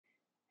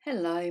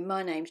Hello,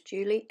 my name's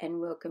Julie and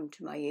welcome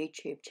to my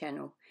YouTube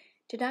channel.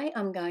 Today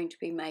I'm going to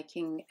be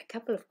making a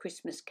couple of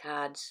Christmas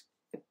cards.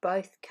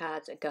 Both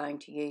cards are going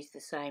to use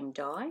the same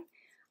die.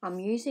 I'm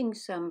using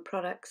some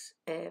products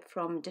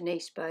from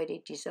Denise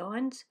Boddey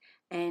Designs,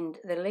 and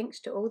the links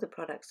to all the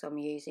products I'm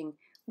using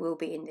will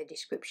be in the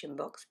description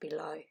box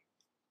below.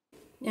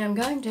 Now I'm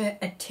going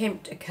to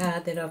attempt a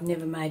card that I've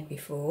never made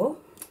before,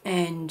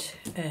 and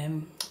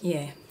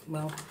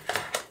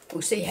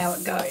we'll see how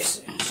it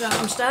goes. So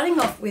I'm starting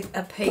off with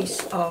a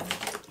piece of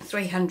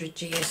 300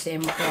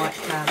 GSM white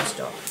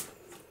cardstock,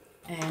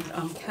 and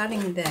I'm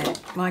cutting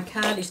that. My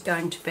card is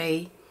going to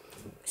be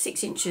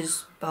 6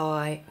 inches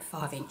by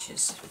 5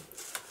 inches.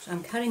 So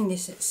I'm cutting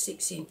this at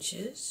 6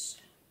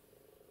 inches.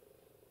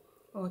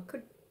 Or I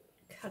could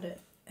cut it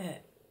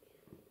at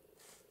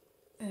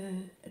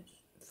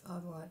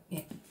 5 wide.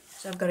 Yeah.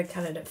 So I've got to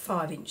cut it at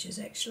 5 inches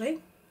actually.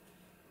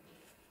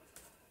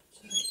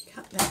 So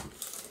cut that.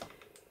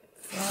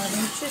 5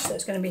 inches, so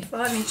it's going to be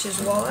 5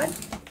 inches wide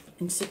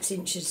and 6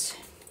 inches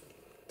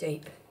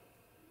deep,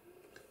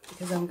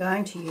 because I'm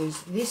going to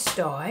use this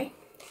die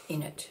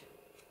in it.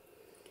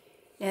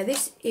 Now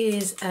this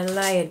is a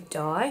layered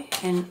die,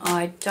 and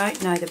I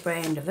don't know the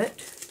brand of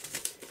it,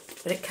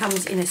 but it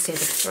comes in a set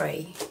of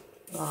 3,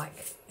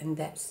 and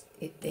that's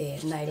it there,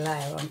 and they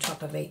layer on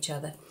top of each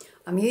other.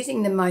 I'm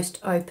using the most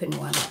open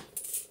one.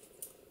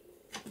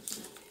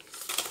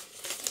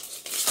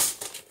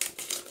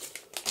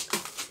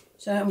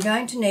 So I'm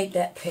going to need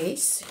that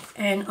piece,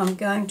 and I'm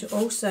going to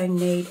also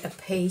need a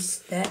piece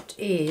that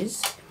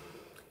is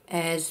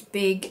as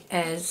big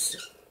as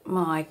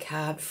my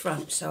card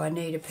front. So I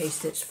need a piece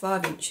that's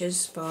 5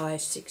 inches by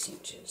 6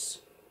 inches.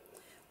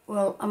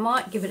 Well, I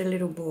might give it a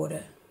little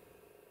border.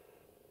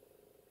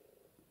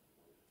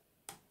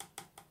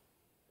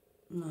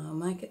 No, I'll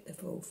make it the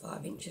full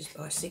 5 inches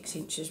by 6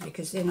 inches,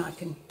 because then I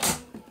can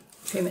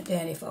trim it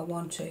down if I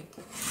want to.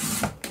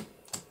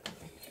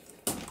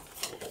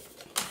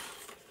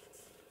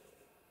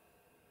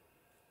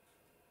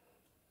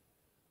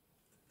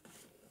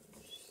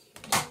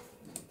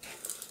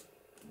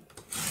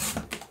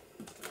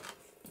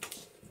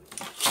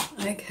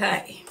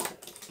 Okay,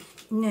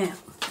 now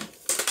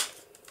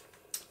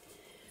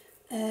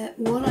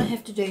what I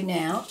have to do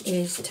now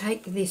is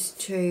take this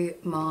to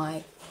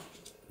my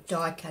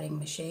die cutting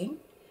machine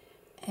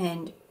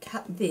and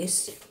cut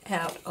this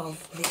out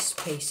of this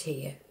piece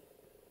here.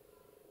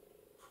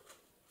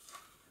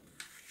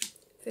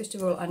 First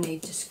of all, I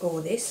need to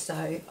score this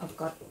so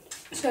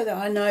that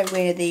I know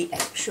where the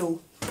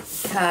actual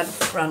card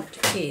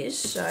front is.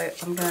 So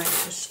I'm going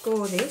to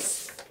score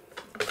this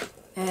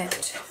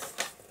at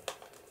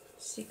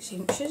 6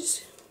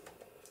 inches.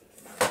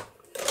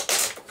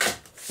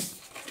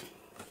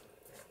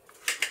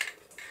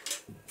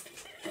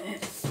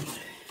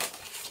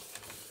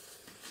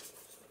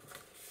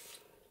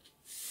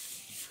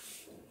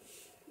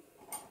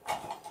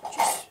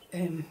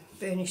 Just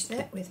burnish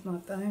that with my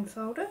bone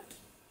folder.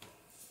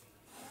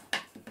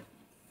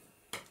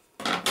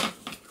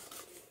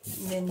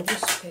 And then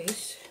this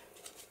piece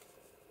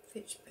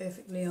fits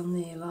perfectly on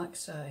there like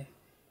so.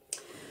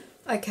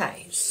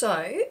 Okay,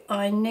 so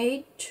I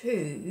need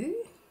to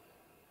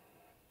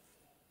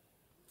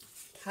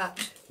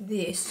cut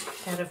this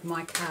out of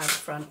my card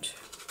front.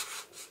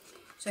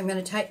 So I'm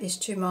going to take this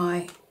to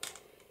my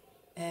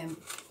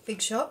big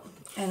shop,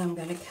 and I'm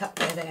going to cut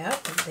that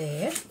out of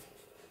there.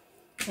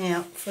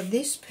 Now for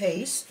this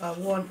piece I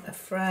want a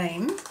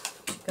frame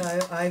to go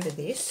over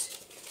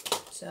this.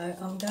 So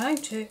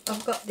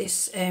I've got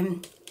this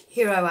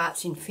Hero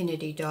Arts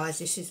Infinity dies.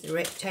 This is the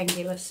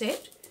rectangular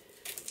set.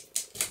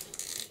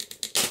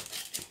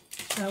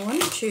 I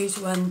want to choose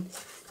one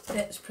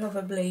that's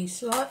probably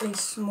slightly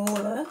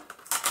smaller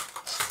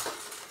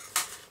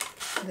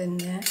than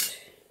that.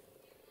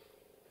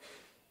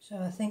 So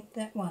I think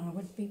that one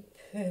would be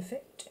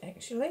perfect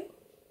actually.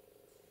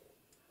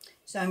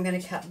 So I'm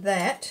going to cut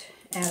that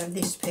out of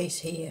this piece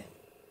here.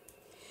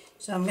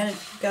 So I'm going to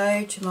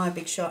go to my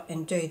big shot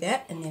and do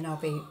that, and then I'll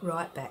be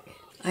right back.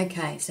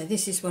 Okay, so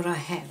this is what I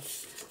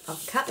have.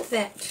 I've cut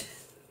that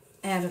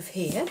out of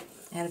here,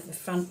 out of the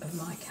front of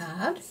my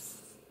card.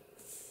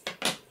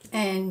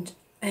 And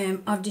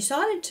I've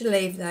decided to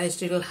leave those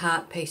little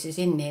heart pieces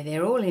in there.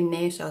 They're all in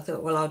there, so I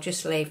thought, well, I'll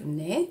just leave them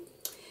there.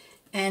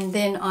 And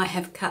then I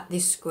have cut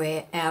this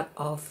square out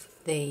of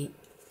the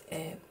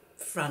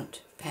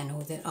front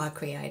panel that I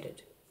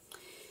created.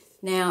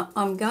 Now,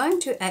 I'm going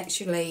to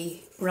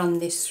actually run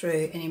this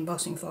through an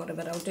embossing folder,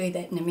 but I'll do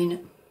that in a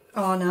minute.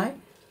 Oh no,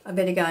 I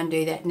better go and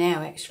do that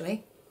now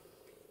actually,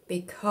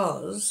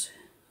 because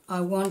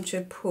I want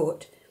to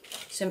put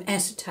some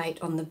acetate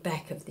on the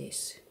back of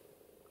this.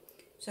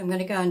 So I'm going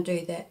to go and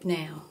do that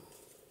now.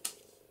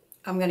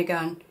 I'm going to go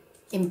and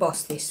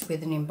emboss this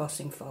with an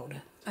embossing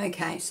folder.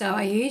 Okay, so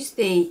I used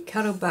the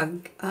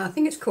Cutterbug, I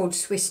think it's called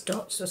Swiss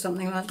Dots or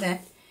something like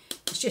that.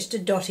 It's just a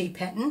dotty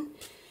pattern.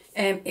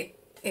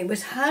 It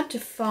was hard to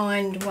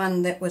find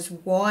one that was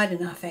wide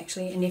enough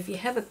actually, and if you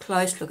have a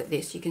close look at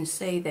this you can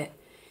see that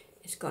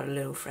it's got a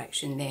little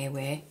fraction there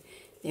where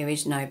there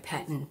is no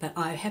pattern, but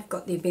I have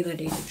got the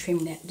ability to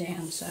trim that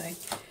down, so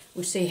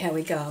we'll see how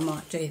we go. I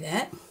might do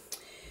that.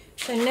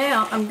 So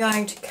now I'm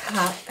going to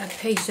cut a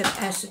piece of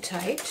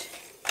acetate.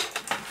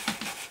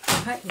 I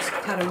hope this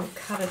cutter will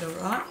cut it all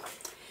right.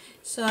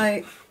 So,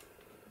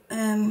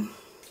 I'll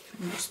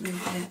just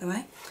move that out of the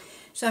way.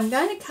 So I'm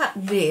going to cut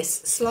this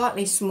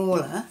slightly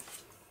smaller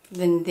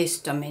than this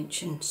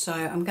dimension. So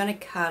I'm going to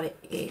cut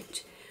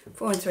it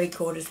 4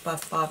 3/4 by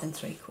 5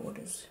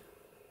 3/4.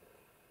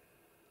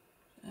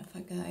 So if I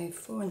go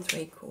 4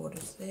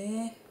 3/4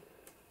 there.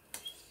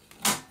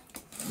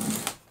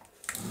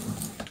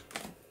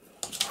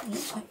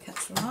 Yep, that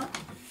cuts right.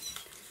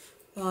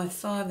 By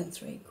 5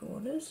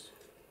 3/4.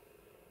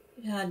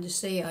 Bit hard to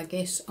see, I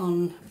guess,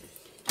 on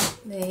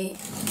the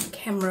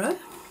camera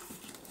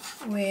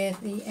where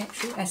the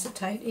actual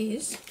acetate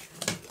is.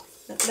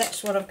 But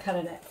that's what I've cut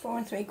it at,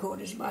 4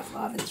 3/4 by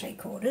 5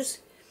 3/4.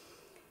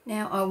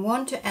 Now I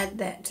want to add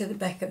that to the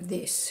back of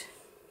this.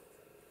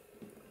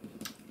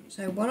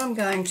 So what I'm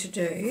going to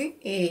do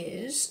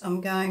is I'm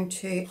going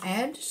to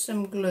add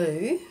some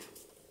glue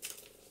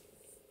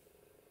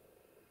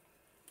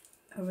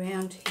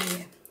around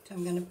here. So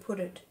I'm going to put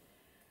it,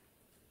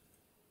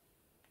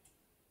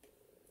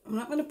 I'm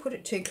not going to put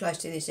it too close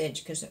to this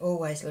edge because it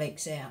always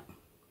leaks out.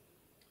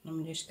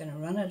 I'm just going to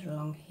run it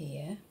along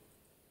here.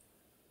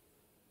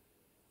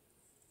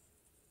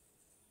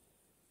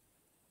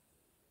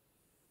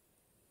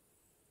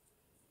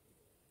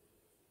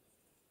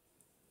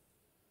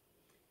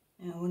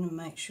 Now I want to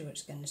make sure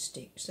it's going to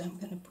stick, so I'm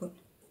going to put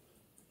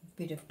a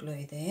bit of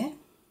glue there.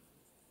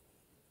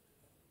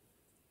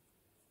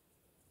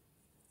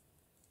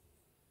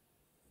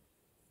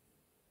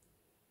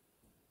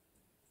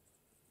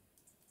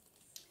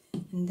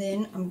 And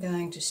then I'm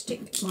going to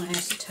stick my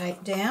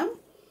acetate down,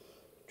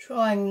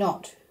 trying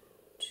not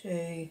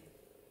to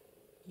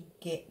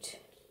get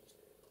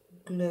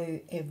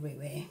glue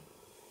everywhere.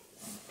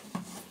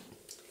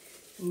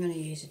 I'm going to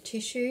use a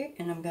tissue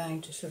and I'm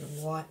going to sort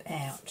of wipe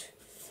out,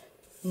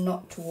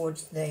 not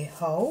towards the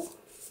hole,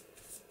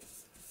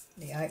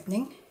 the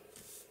opening.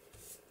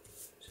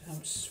 So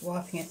I'm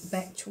swiping it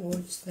back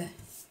towards the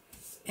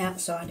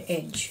outside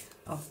edge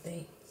of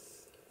the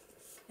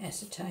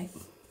acetate.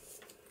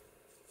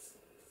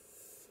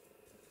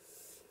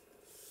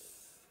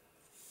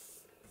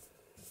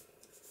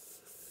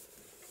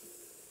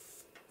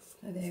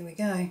 So there we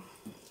go.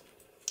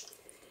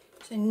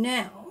 So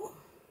now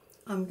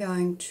I'm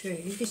going to,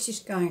 this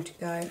is going to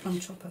go on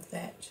top of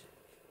that.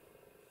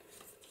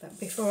 But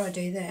before I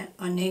do that,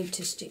 I need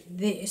to stick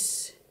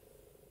this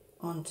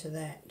onto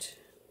that,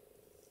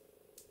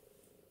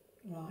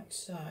 like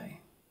so.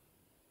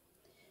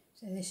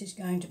 So this is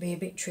going to be a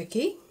bit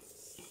tricky.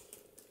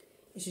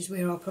 This is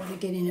where I'll probably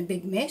get in a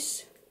big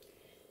mess.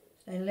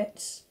 So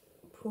let's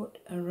put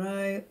a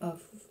row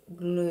of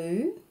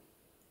glue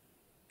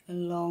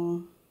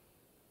along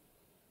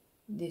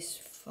this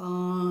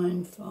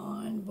fine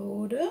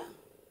border.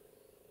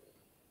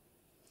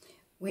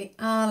 We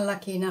are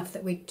lucky enough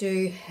that we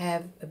do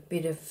have a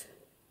bit of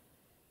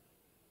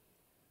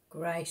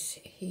grace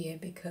here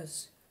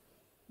because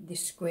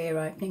this square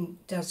opening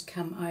does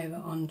come over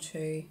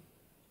onto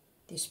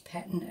this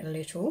pattern a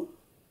little.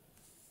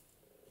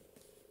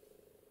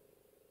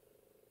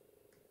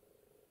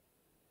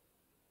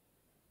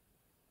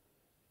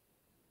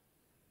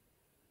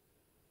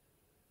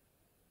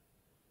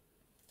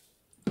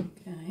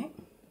 Okay,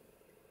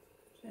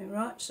 so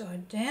right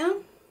side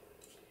down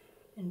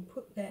and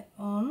put that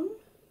on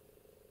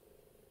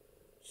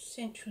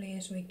centrally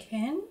as we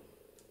can.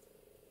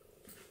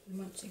 And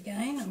once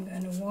again I'm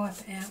going to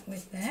wipe out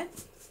with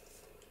that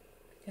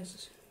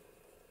because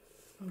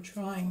I'm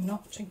trying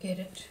not to get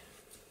it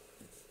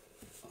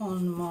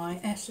on my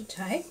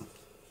acetate.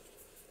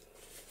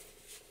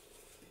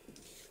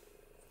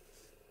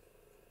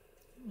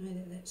 I don't know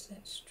that that's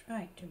that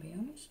straight, to be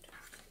honest.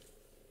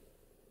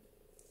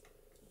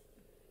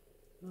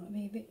 Might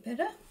be a bit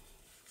better.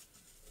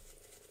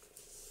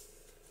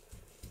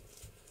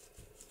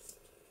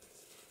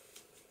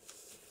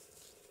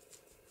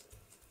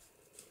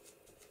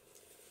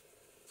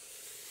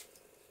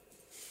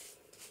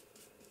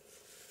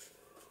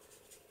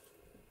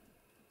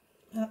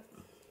 Oh,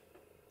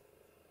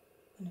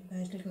 one of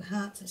those little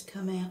hearts has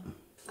come out.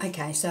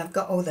 Okay, so I've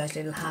got all those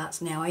little hearts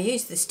now. I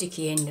use the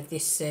sticky end of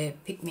this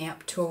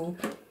pick-me-up tool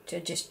to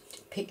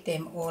just pick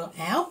them all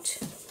out.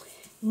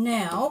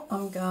 Now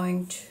I'm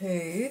going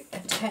to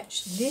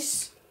attach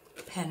this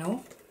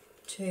panel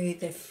to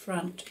the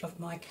front of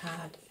my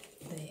card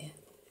there.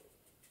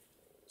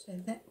 So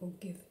that will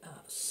give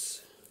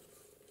us,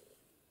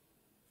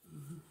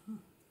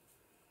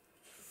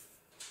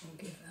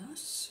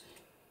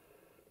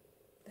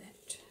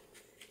 that.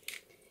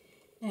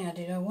 Now,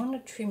 did I want to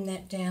trim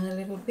that down a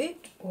little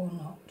bit or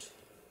not?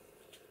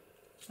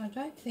 I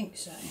don't think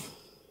so.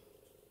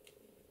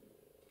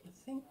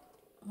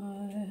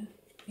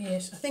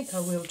 Yes, I think I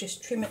will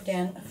just trim it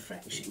down a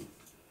fraction.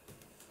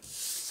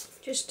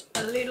 Just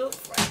a little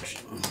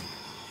fraction.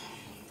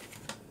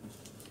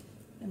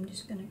 I'm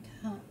just going to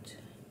cut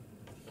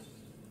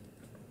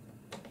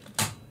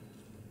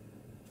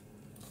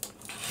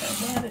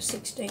about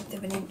 1/16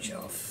 of an inch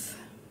off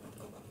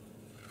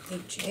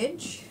each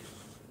edge.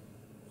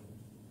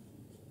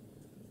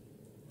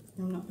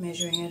 I'm not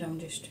measuring it, I'm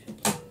just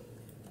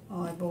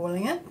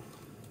eyeballing it.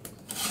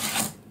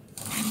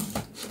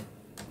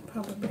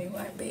 Probably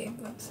won't be a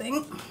good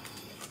thing.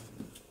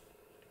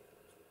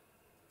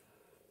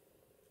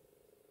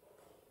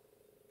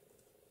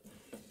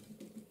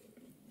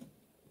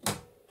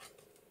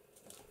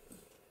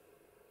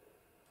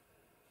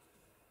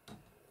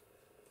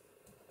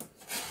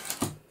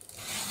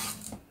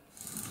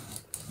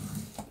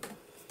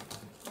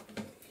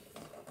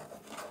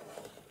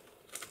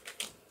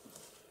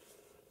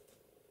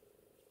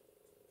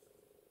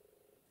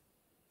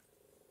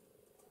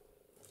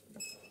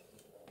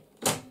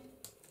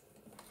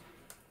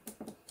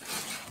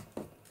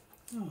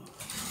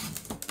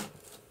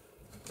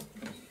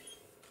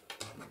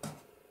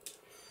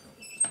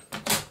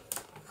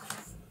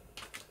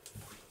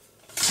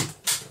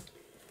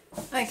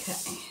 Okay,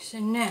 so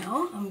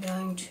now I'm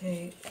going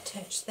to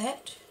attach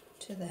that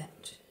to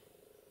that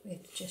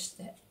with just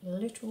that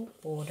little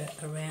border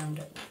around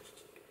it.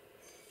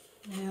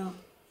 Now,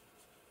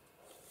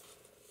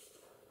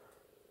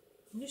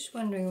 I'm just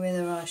wondering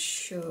whether I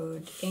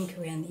should ink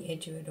around the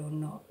edge of it or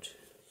not.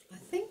 I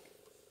think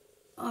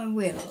I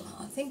will.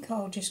 I think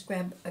I'll just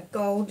grab a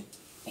gold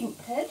ink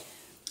pad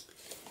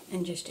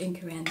and just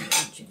ink around the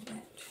edge of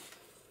that.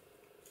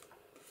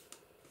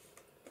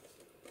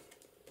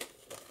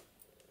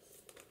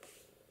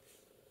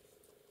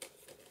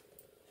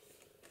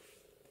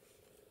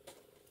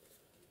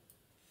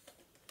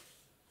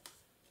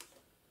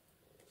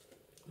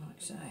 Like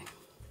so.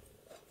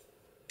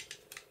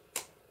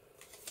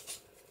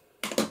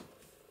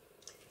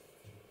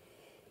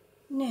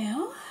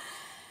 Now,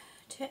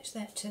 attach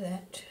that to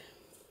that.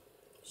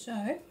 So,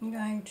 I'm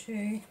going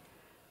to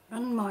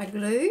run my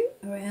glue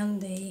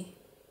around the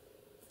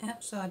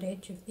outside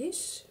edge of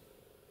this.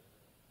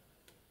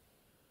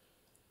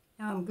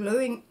 Now I'm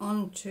gluing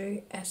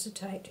onto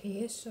acetate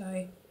here,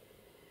 so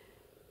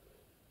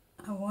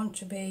I want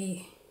to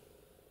be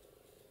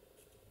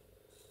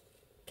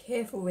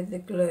careful with the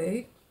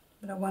glue,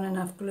 but I want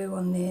enough glue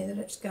on there that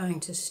it's going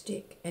to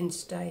stick and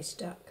stay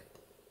stuck.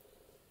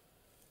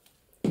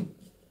 So,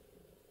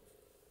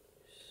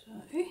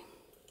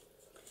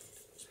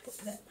 let's put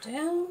that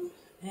down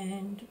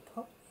and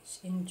pop this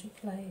into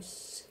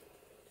place.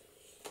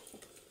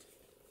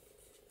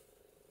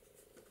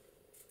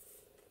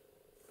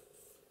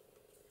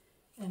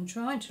 And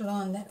trying to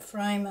line that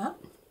frame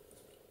up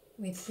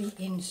with the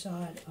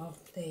inside of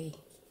the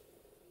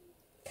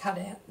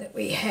cutout that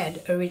we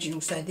had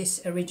original, so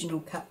this original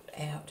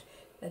cutout.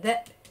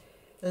 That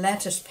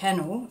lattice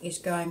panel is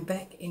going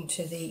back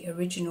into the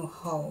original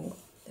hole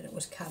that it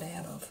was cut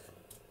out of.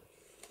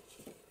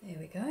 There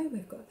we go,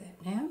 we've got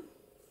that now.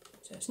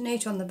 So it's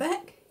neat on the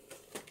back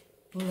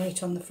and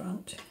neat on the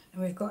front,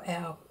 and we've got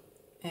our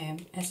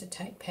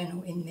acetate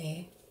panel in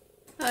there.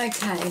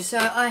 Okay, so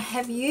I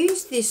have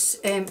used this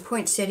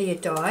Poinsettia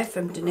die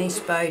from Denise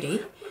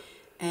Boddey.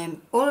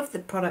 All of the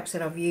products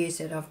that I've used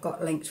that I've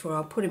got links for,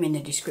 I'll put them in the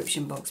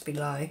description box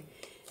below.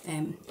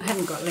 I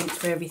haven't got links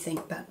for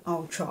everything, but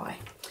I'll try.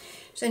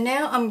 So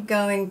now I'm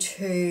going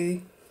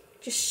to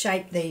just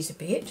shape these a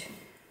bit.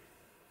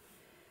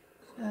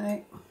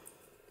 So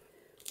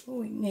all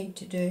we need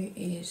to do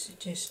is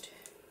just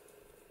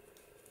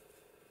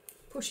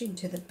push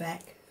into the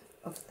back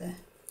of the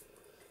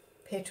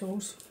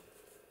petals.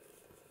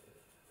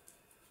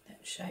 That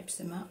shapes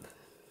them up.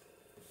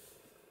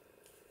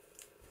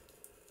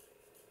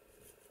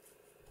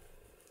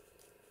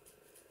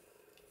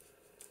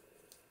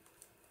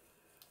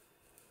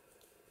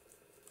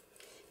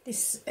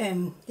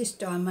 This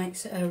die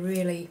makes a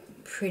really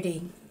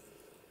pretty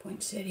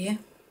poinsettia.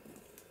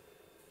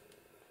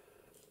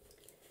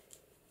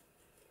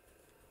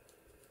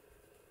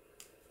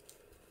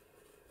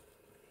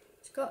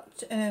 It's got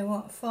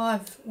what,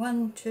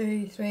 1,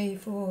 2, 3,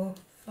 4,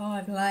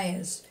 5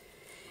 layers.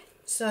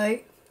 So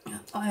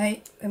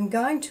I am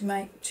going to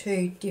make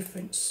 2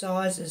 different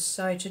sizes.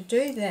 So to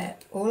do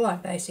that, all I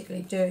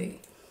basically do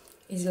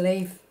is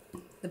leave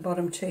the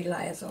bottom 2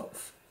 layers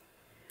off.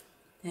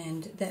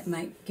 And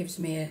that gives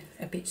me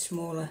a bit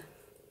smaller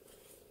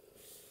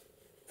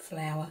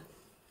flower.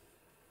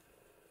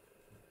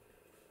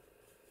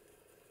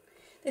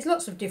 There's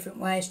lots of different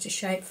ways to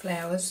shape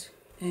flowers.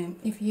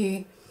 If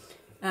you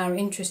are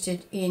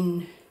interested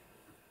in,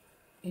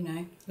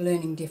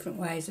 learning different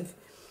ways of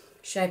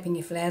shaping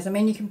your flowers, I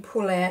mean, you can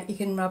pull out, you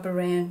can rub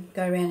around,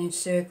 go around in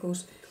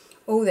circles,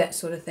 all that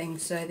sort of thing.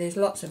 So there's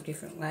lots of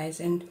different ways,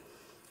 and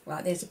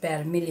like there's about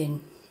 1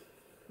 million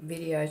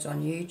videos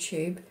on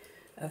YouTube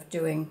of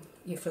doing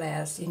your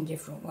flowers in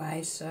different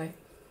ways. So,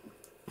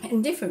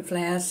 and different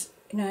flowers,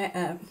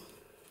 are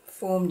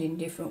formed in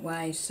different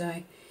ways.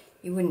 So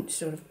you wouldn't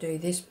sort of do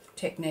this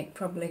technique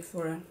probably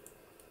for a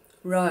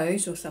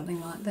rose or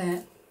something like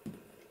that.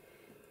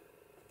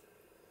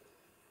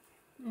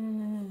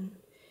 A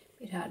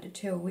bit hard to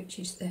tell which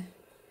is the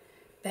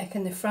back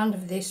and the front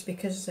of this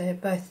because they're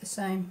both the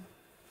same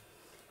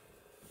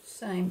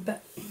same,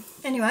 but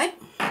anyway,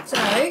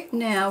 so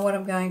now what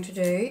I'm going to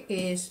do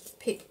is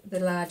pick the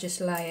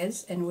largest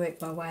layers and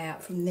work my way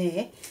up from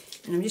there.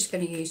 And I'm just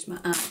going to use my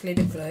art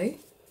glitter glue,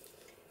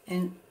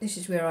 and this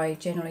is where I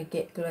generally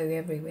get glue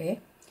everywhere.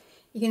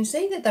 You can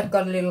see that they've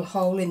got a little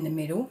hole in the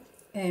middle.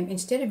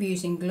 Instead of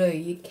using glue,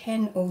 you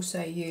can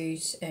also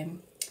use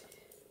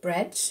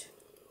brads,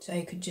 so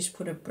you could just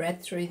put a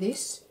brad through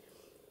this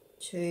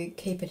to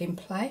keep it in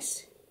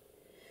place.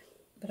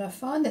 But I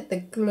find that the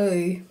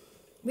glue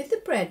with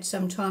the brad,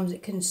 sometimes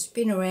it can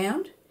spin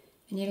around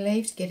and your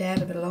leaves get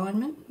out of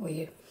alignment, or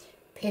your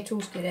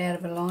petals get out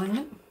of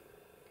alignment.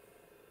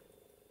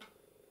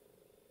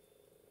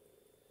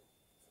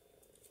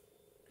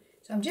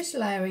 So I'm just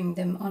layering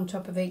them on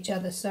top of each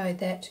other so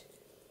that,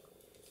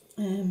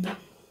 let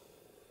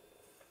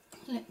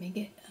me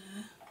get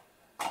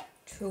a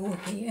tool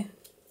here.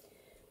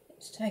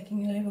 It's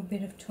taking a little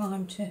bit of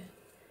time to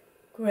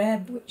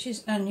grab, which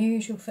is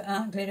unusual for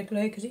art glitter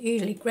glue because it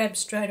usually grabs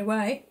straight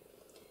away.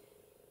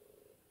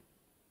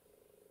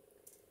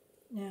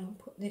 Now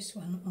I'll put this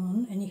one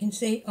on, and you can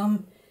see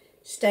I'm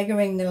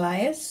staggering the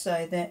layers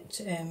so that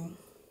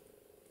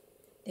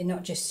they're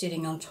not just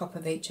sitting on top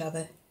of each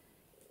other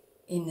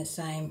in the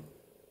same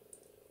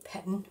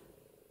pattern.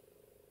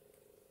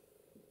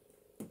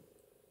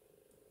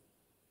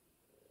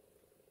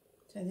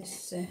 So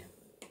this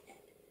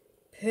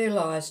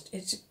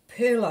it's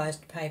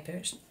pearlized paper,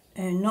 it's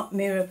not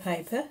mirror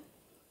paper,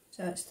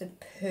 so it's the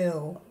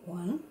pearl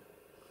one,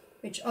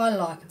 which I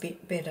like a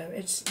bit better.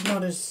 It's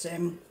not as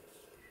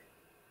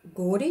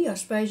gaudy, I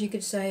suppose you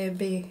could say would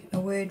be a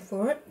word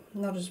for it,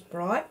 not as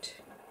bright,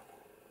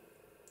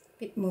 a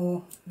bit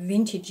more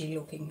vintagey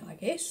looking, I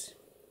guess.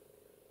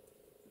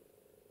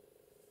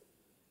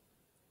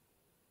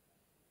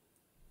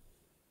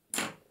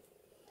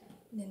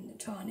 And then the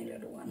tiny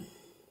little one.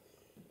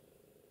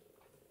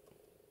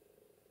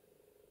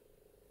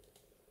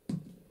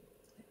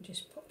 It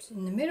just pops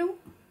in the middle to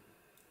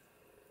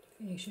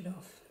finish it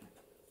off.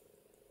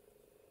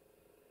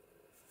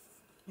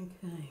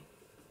 Okay.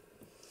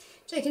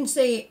 So you can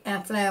see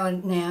our flower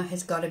now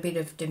has got a bit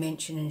of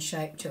dimension and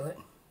shape to it.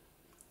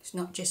 It's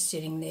not just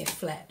sitting there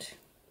flat.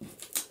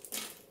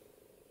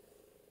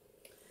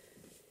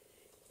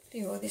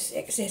 Do all this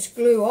excess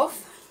glue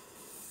off.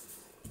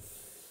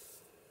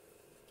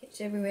 Gets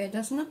everywhere,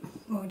 doesn't it?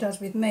 Well, it does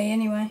with me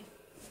anyway.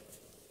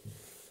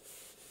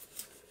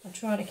 I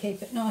try to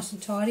keep it nice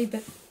and tidy,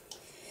 but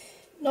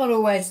not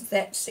always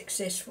that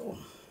successful.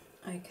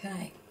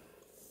 Okay,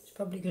 there's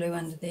probably glue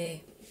under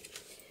there.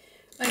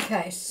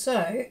 Okay,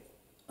 so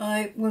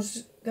I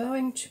was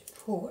going to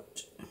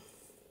put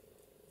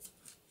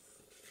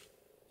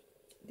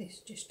this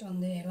just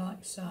on there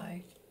like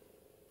so.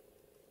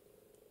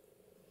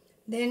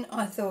 Then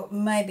I thought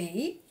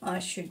maybe I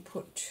should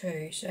put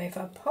two. So if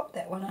I pop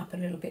that one up a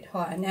little bit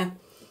higher. Now,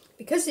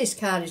 because this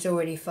card is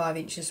already 5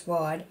 inches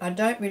wide, I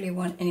don't really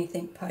want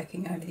anything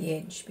poking over the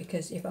edge,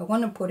 because if I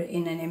want to put it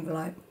in an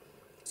envelope,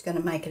 it's going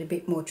to make it a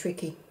bit more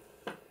tricky.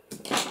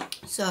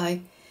 So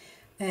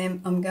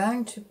I'm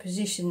going to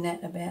position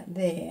that about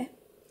there.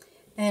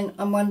 And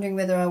I'm wondering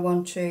whether I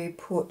want to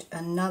put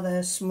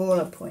another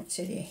smaller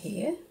poinsettia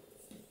here.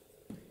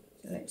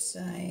 So let's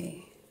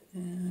say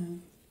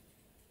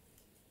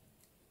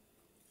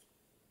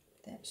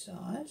that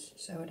size.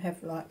 So it'd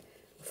have like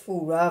a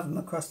full row of them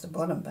across the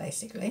bottom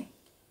basically.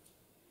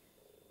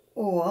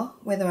 Or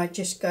whether I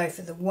just go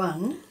for the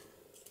one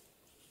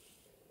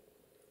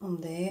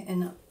on there.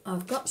 And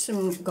I've got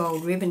some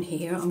gold ribbon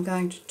here. I'm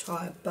going to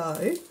tie a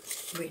bow,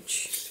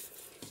 which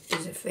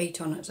is a feat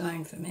on its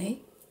own for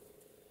me.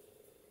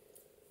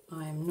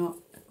 I am not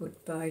a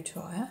good bow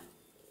tire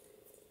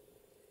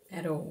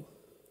at all.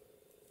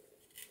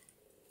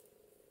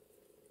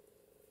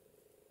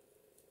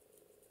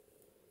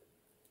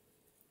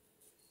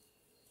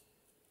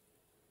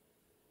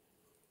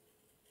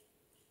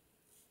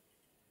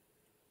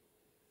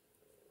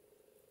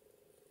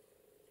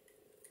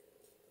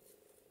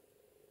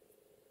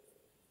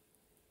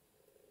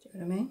 Do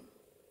you know what I mean?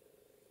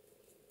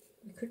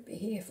 We could be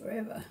here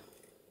forever.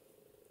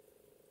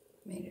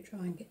 Me to try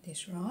and get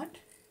this right.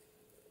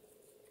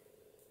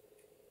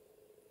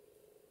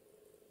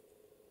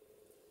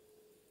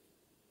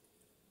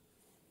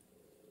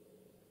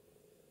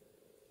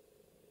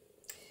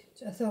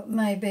 So I thought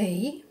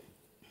maybe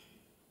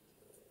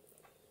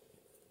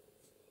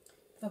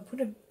if I put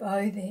a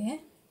bow there,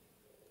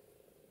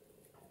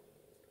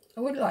 I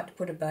would like to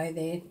put a bow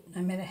there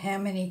no matter how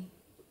many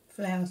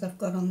flowers I've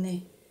got on there.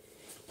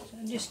 So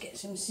I'll just get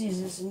some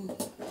scissors and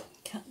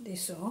cut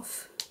this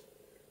off.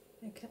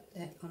 I'll cut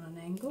that on an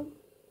angle.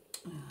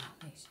 Ah,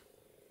 these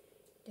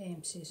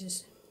damn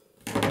scissors.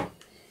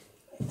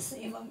 Let's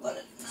see if I've got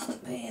another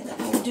pair that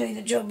will do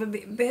the job a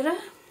bit better.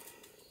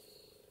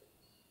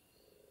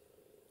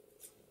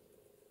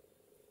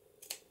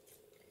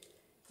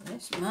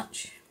 This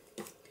much.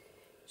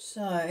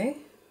 So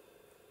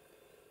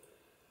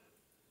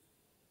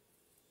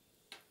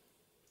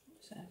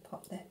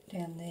pop that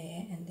down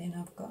there, and then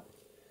I've got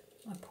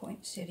my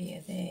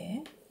poinsettia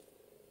there.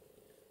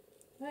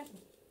 Right.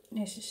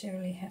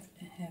 necessarily have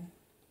to have,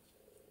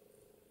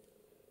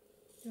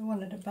 do I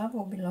want it above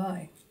or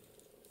below?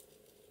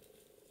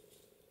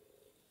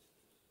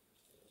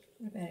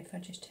 What about if I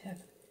just have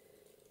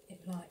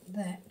it like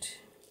that,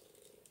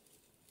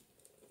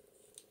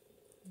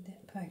 and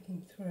that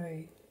poking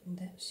through and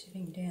that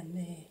sitting down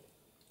there,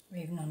 or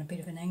even on a bit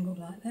of an angle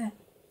like that?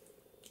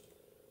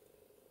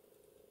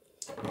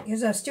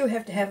 Because I still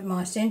have to have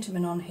my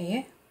sentiment on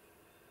here.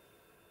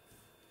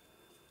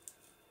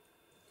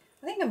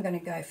 I think I'm going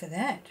to go for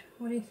that.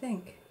 What do you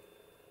think?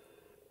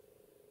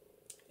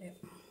 Yep,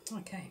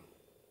 okay.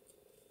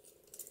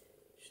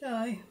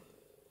 So,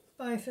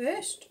 bow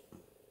first.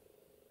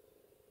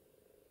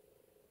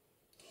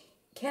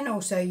 You can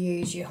also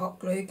use your hot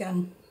glue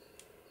gun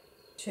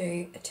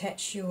to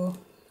attach your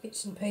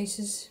bits and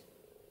pieces.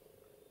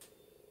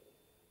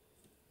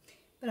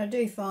 But I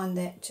do find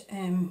that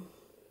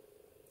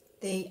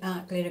the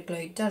art glitter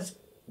glue does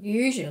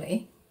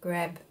usually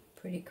grab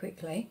pretty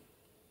quickly.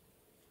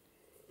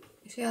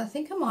 See, I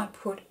think I might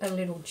put a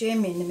little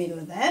gem in the middle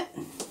of that.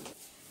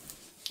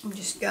 I'm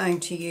just going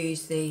to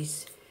use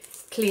these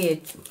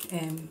cleared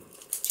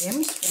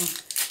gems from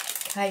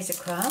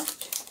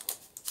Kaisercraft,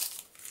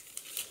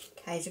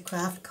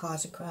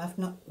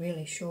 not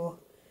really sure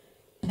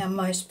how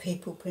most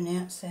people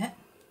pronounce that.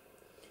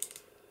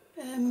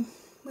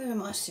 Where are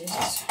my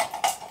scissors?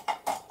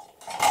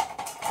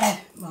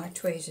 My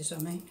tweezers, I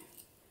mean.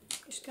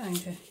 Just going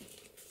to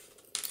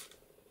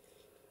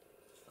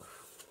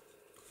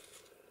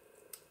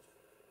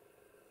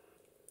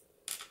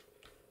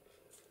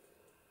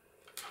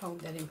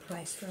hold that in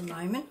place for a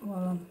moment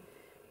while I'm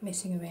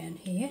messing around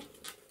here.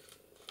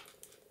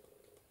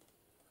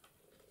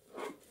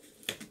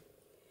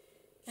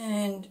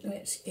 And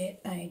let's get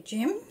a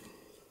gem.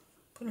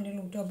 Put a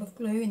little dab of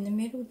glue in the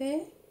middle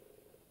there.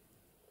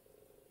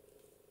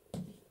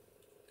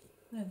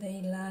 One of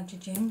the larger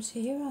gems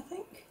here, I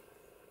think.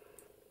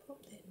 Pop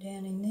that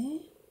down in there.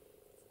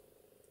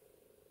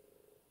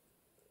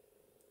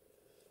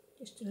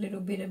 Just a little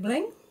bit of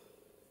bling.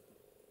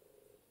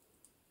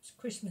 It's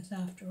Christmas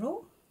after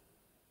all.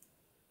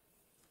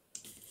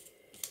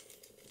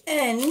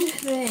 And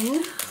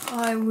then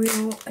I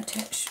will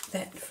attach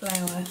that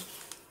flower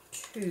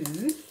to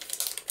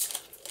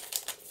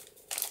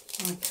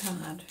my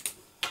card.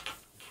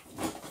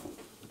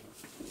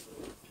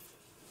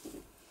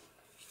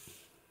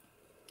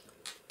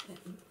 That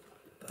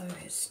bow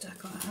has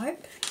stuck, I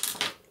hope.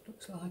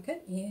 Looks like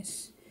it,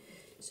 yes.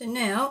 So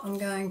now I'm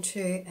going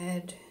to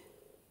add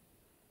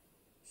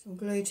some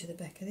glue to the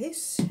back of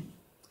this.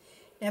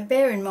 Now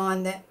bear in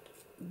mind that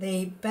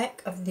the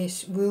back of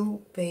this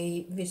will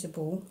be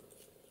visible.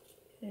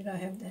 Did I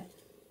have that?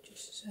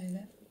 Just to say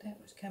that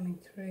that was coming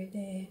through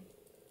there.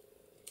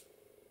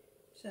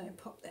 So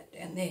pop that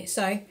down there.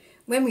 So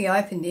when we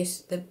open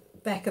this, the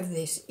back of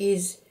this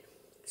is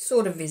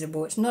sort of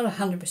visible. It's not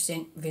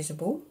 100%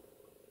 visible,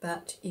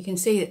 but you can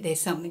see that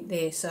there's something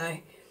there. So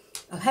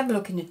I'll have a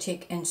look in a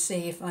tick and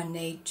see if I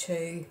need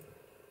to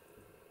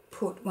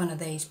put one of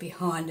these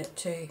behind it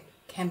to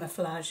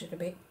camouflage it a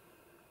bit.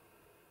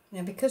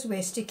 Now because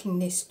we're sticking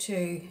this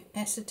to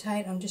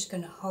acetate, I'm just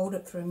going to hold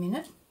it for a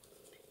minute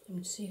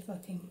and see if I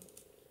can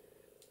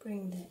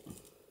bring that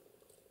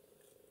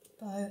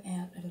bow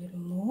out a little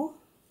more.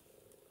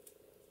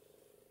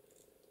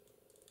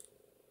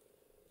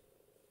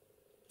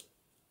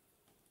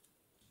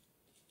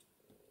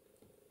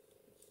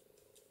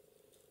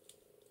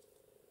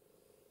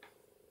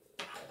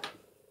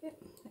 Yep,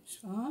 that's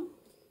fine.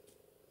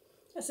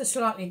 That's a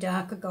slightly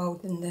darker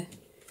gold than the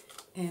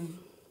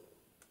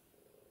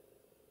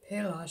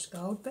pearlized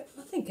gold, but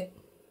I think it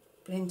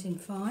blends in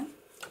fine.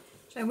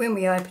 So when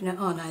we open it,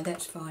 oh no,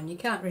 that's fine. You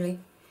can't really,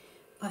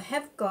 I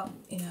have got,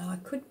 you know, I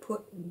could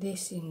put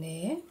this in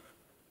there.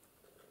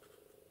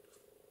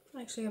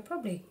 Actually, I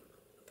probably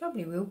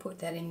will put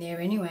that in there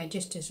anyway,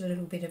 just as a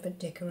little bit of a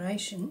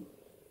decoration.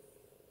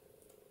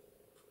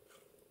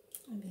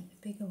 Maybe the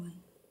bigger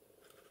one.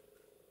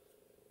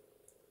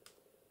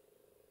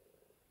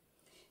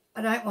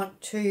 I don't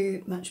want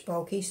too much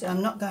bulky, so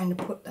I'm not going to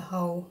put the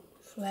whole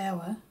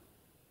flower.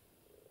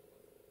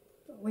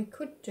 But we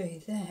could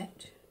do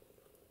that,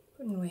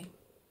 couldn't we?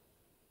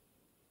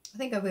 I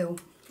think I will.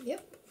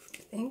 Yep,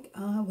 I think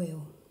I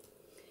will.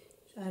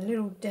 So a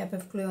little dab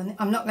of glue on there.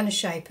 I'm not going to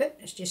shape it.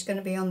 It's just going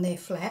to be on there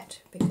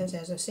flat because,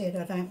 as I said,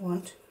 I don't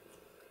want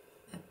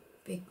a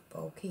big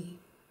bulky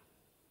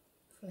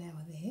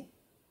flower there.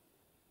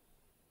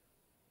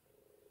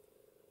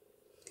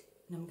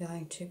 And I'm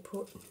going to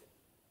put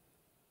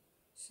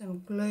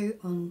some glue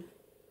on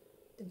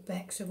the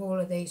backs of all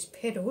of these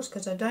petals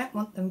because I don't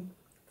want them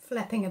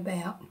flapping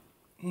about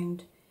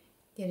and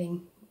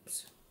getting,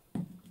 oops,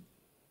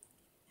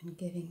 and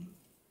getting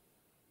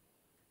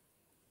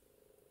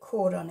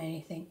caught on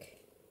anything.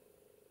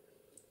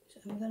 So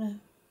I'm going to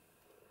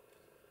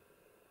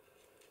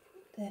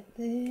put that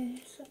there,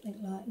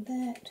 something like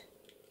that.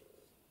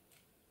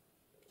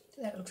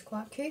 So that looks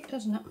quite cute,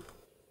 doesn't it?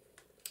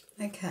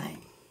 Okay.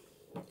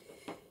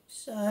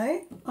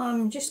 So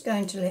I'm just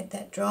going to let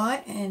that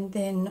dry and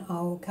then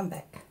I'll come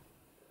back.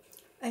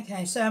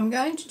 Okay, so I'm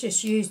going to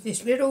just use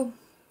this little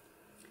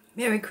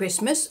Merry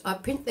Christmas. I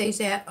print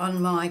these out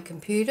on my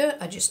computer.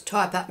 I just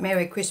type up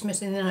Merry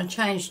Christmas and then I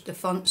change the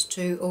fonts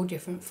to all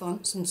different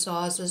fonts and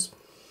sizes.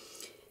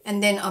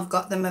 And then I've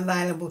got them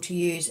available to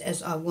use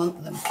as I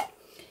want them.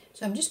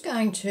 So I'm just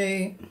going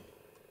to,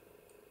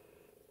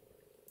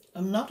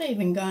 I'm not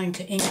even going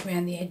to ink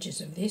around the edges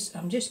of this.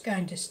 I'm just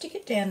going to stick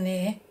it down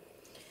there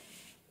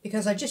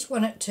because I just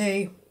want it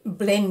to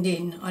blend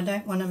in. I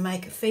don't want to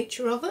make a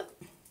feature of it.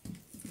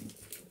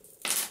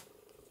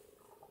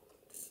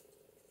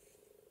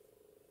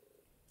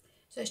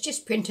 So it's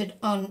just printed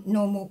on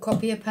normal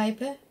copier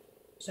paper,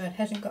 so it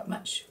hasn't got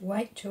much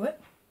weight to it.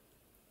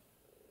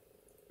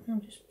 I'll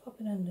just pop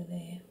it under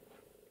there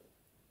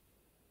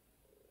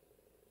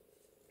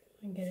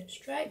and get it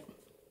straight.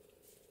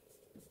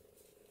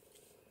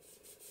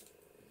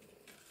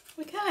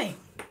 Okay,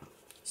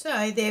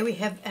 so there we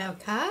have our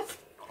card.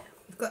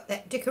 We've got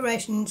that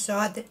decoration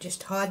inside that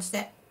just hides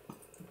that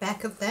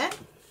back of that.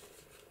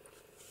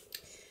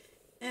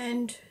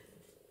 And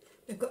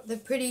we've got the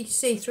pretty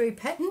see-through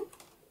pattern.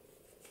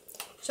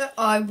 So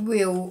I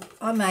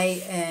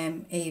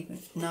may even,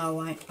 no I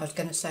won't, I was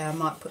going to say I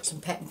might put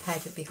some pattern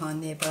paper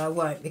behind there, but I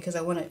won't because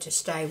I want it to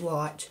stay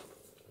white.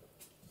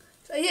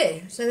 So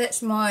yeah, so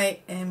that's my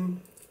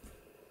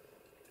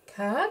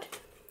card.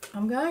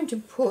 I'm going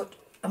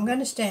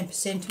to stamp a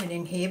sentiment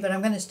in here, but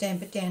I'm going to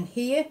stamp it down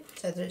here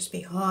so that it's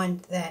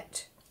behind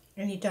that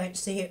and you don't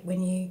see it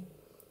when you...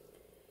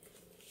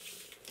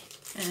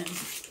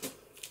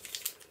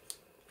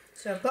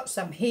 so I've got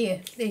some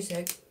here. These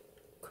are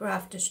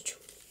Crafter's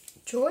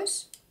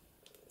Choice.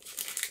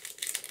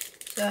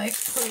 So,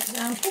 for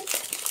example,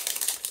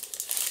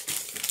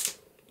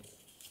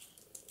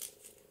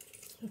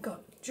 we've got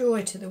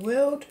Joy to the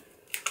World.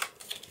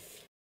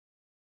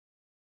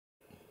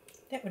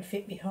 That would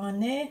fit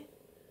behind there.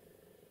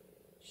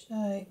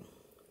 So,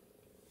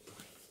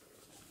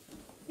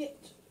 get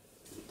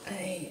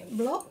a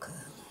block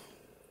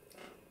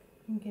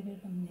and get it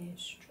on there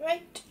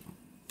straight.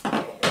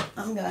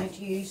 I'm going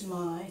to use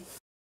my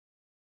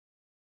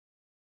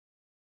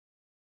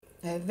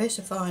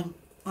Versafine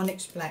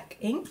Onyx Black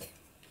ink.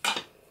 I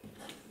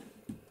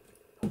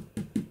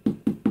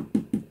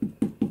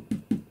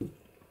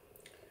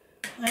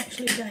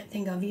actually don't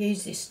think I've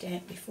used this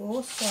stamp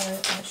before,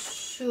 so I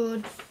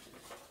should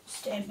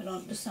stamp it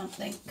onto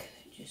something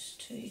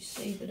just to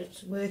see that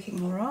it's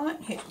working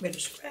alright. Here's a bit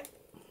of scrap.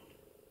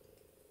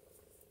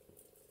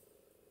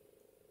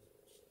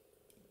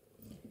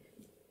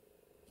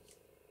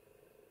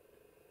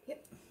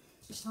 Yep,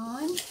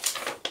 fine.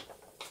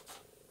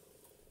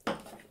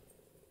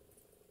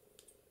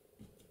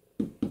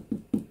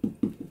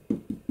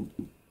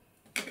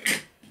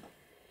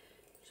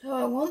 So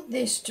I want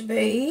this to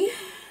be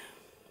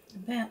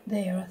about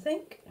there, I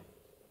think.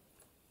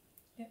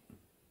 Yep.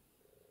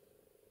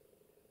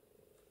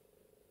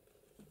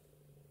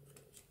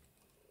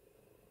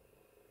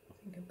 I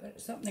think I've got it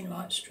something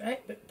like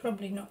straight, but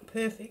probably not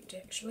perfect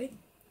actually.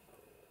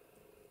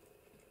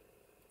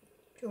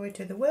 Joy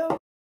to the World.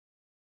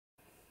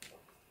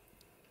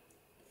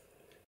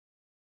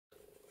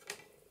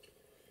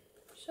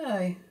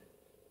 So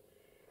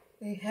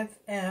we have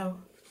our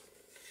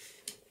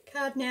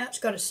card now. It's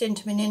got a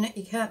sentiment in it.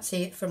 You can't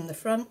see it from the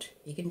front.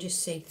 You can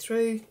just see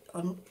through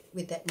on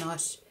with that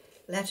nice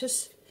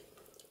lattice.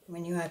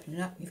 When you open it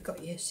up, you've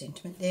got your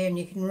sentiment there, and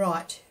you can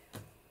write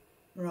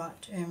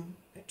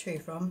to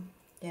from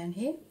down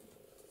here.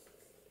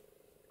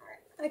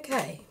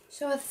 Okay,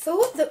 so I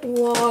thought that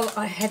while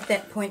I had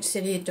that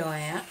poinsettia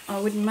die out, I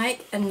would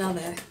make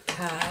another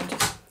card,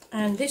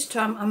 and this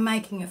time I'm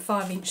making a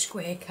 5-inch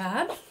square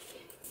card,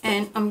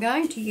 and I'm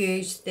going to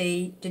use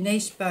the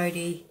Denise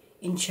Boddey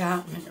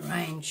Enchantment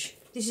range.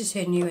 This is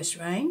her newest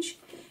range,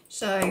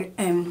 so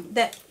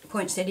that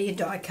poinsettia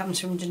die comes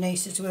from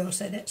Denise as well,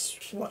 so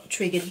that's what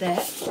triggered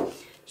that.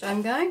 So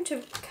I'm going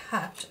to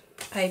cut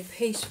a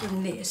piece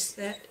from this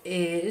that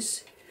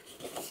is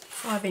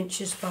 5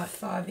 inches by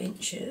 5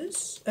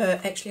 inches.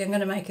 Actually, I'm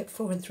going to make it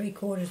 4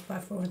 3/4 by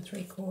 4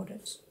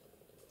 3/4,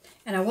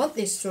 and I want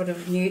this sort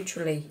of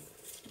neutrally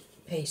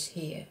piece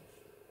here.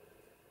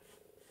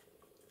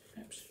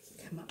 Oops,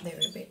 come up there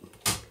a bit.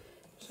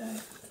 So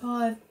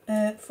 4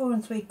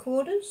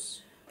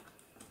 3/4.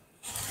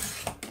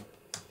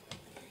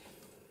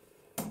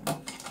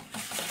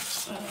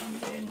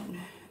 And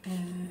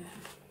then,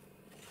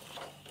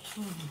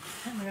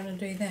 how am I going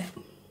to do that? I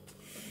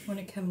want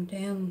to come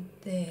down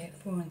there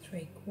 4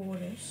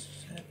 3/4,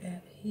 so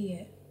about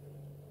here.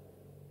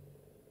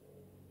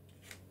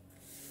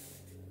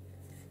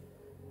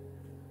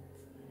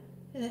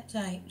 So that's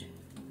 8.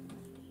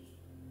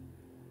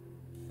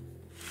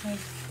 So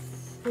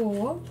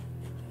 4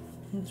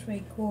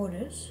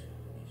 3/4 is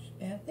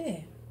about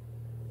there.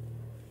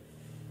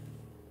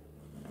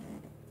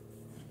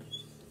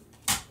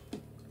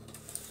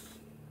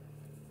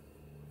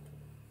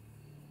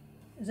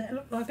 Does that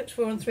look like it's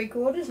 4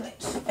 3/4?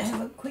 Let's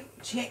have a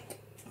quick check.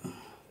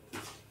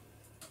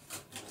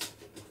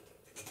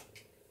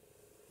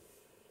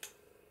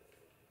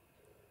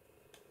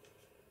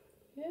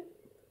 Yep,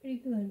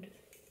 pretty good.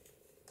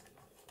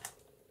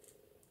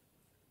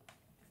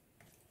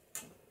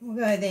 We'll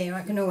go there.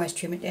 I can always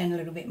trim it down a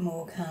little bit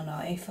more, can't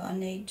I, if I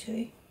need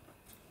to.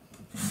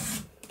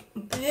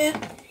 There.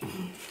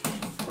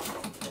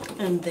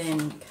 And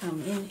then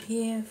come in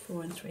here,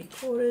 4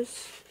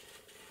 3/4.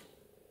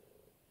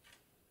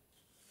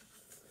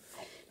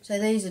 So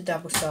these are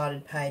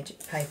double-sided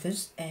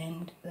papers,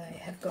 and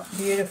they have got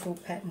beautiful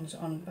patterns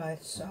on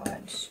both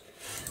sides.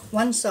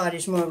 One side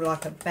is more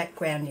like a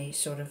backgroundy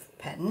sort of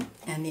pattern,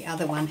 and the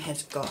other one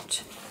has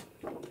got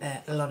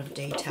a lot of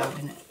detail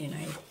in it. You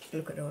know,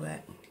 look at all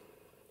that.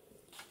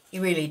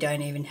 You really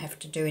don't even have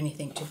to do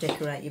anything to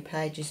decorate your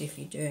pages if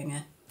you're doing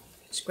a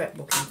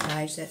scrapbooking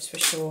page, that's for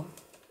sure.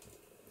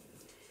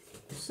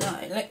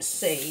 So let's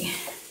see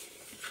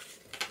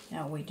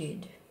how we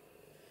did.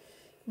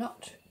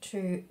 Not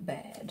too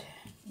bad,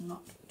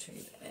 not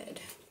too bad.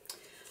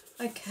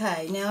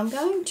 Okay, now I'm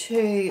going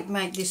to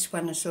make this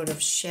one a sort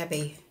of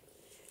shabby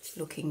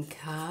looking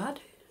card.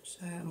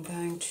 So I'm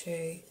going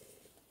to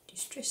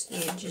distress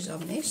the edges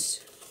on this,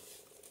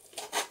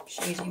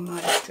 just using my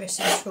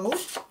distressing tool.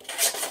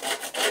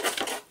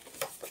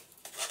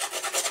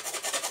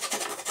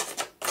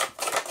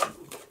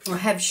 I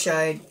have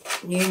showed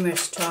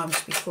numerous times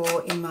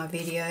before in my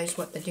videos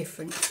what the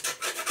different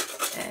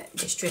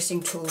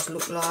distressing tools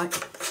look like.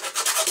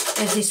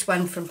 There's this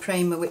one from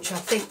Prima, which I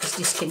think is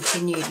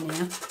discontinued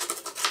now.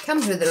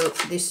 Comes with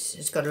this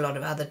has got a lot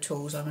of other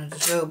tools on it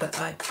as well, but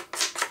I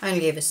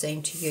only ever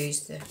seem to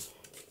use the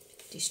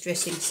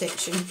distressing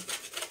section.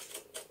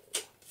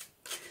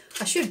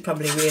 I should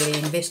probably really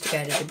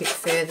investigate it a bit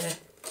further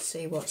to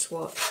see what's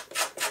what.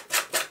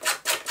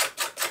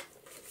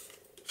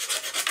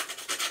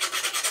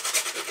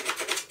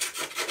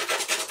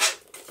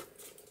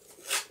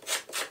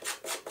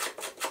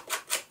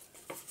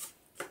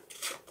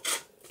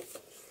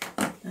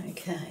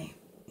 Okay,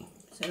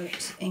 so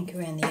let's ink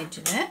around the edge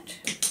of that.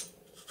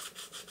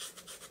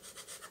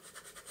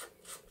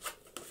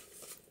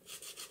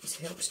 This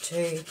helps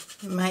to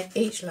make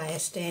each layer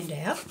stand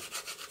out.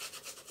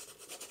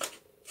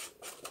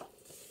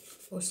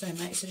 Also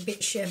makes it a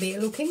bit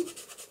shabbier looking.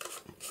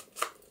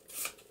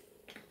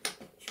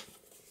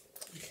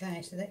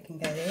 Okay, so that can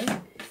go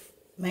there.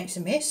 Makes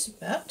a mess,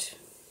 but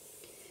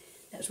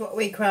that's what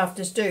we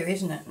crafters do,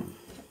 isn't it?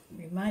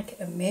 We make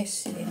a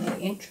mess in the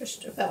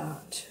interest of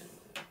art.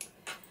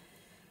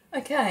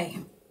 Okay,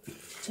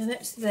 so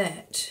that's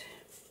that.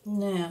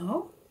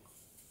 Now,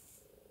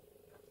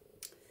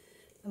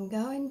 I'm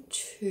going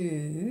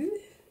to,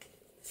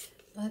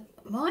 I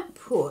might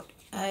put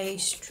a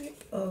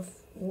strip of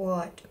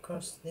white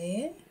across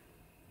there.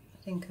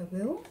 I think I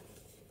will.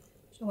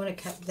 So I want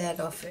to cut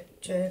that off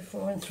at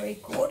 4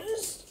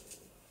 3/4.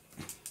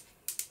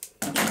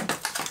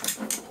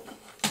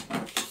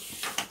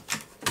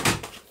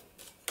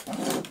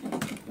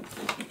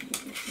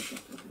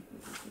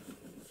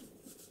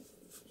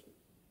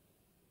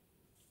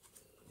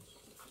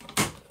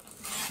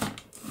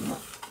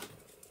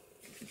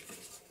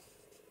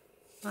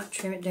 Might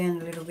trim it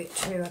down a little bit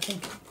too. I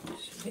think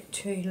it's a bit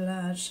too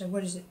large. So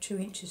what is it, 2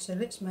 inches? So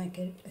let's make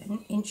it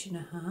 1.5 inches.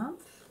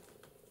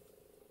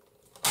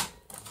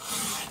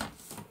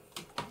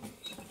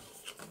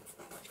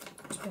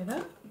 That's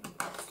better.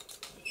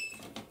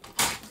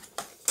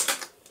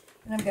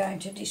 And I'm going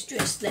to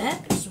distress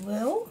that as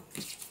well.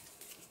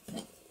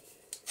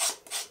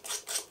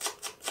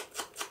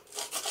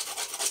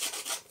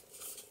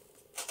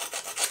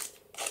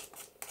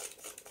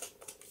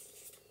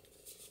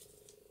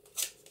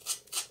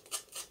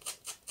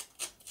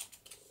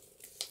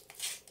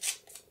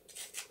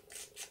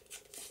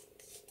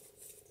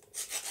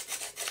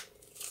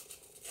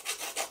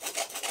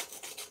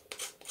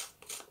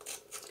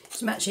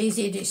 It's much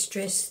easier to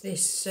distress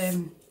this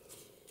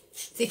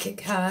thicker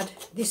card.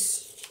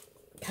 This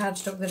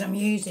cardstock that I'm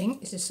using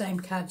is the same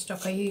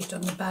cardstock I used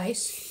on the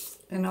base,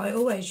 and I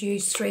always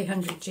use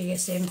 300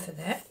 GSM for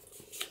that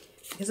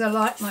because I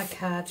like my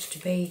cards to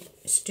be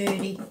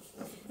sturdy,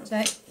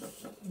 so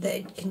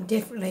they can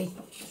definitely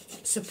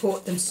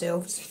support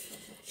themselves.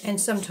 And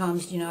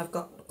sometimes, you know, I've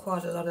got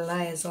quite a lot of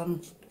layers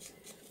on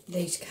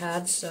these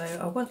cards, so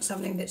I want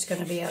something that's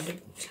going to be able to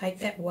take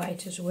that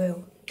weight as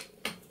well.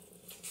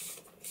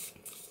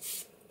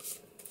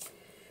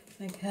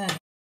 Okay.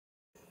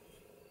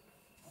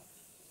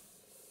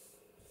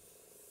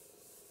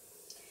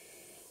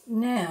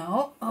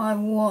 Now I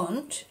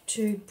want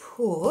to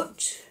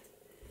put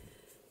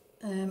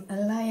a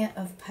layer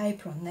of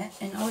paper on that,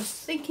 and I was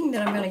thinking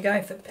that I'm going to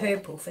go for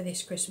purple for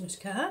this Christmas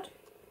card.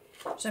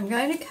 So I'm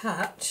going to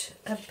cut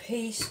a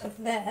piece of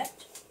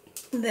that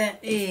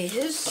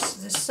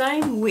is the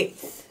same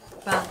width,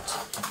 but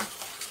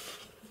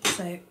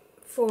so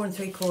 4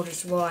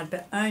 3/4 wide,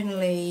 but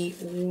only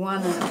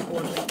 1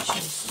 1/4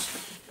 inches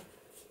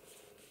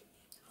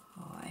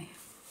high.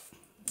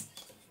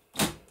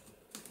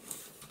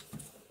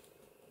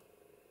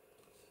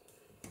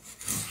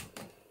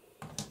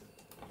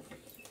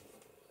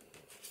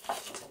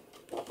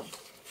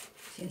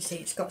 You can see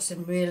it's got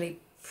some really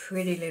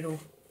pretty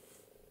little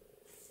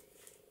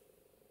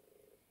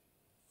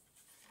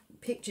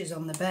pictures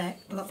on the back,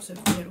 lots of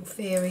little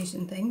fairies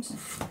and things.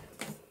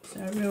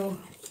 So a real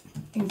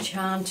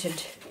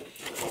enchanted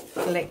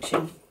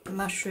collection.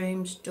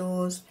 Mushrooms,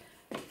 doors,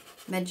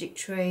 magic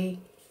tree.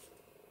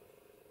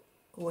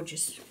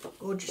 Gorgeous,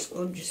 gorgeous,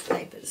 gorgeous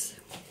papers.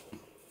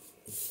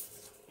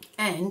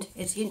 And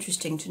it's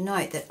interesting to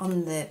note that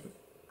on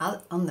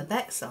the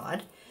back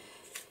side,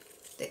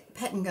 the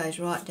pattern goes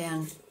right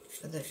down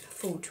for the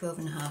full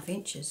 12.5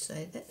 inches.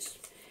 So that's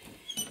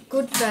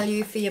good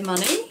value for your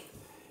money.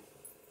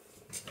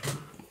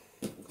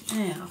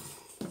 Now,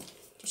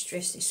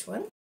 distress this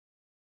one.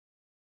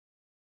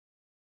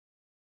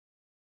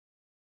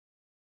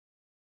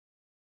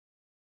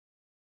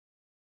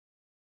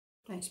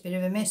 Makes a bit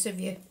of a mess of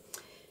your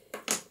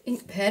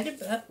ink pad,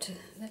 but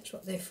that's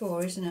what they're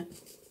for, isn't it?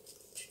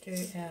 To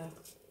do our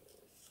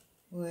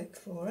work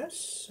for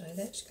us. So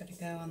that's got to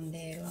go on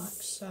there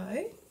like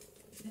so.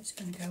 That's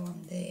going to go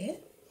on there.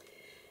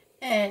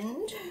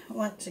 And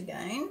once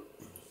again,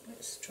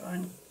 let's try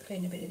and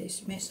clean a bit of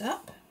this mess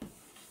up.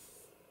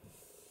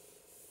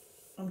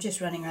 I'm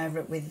just running over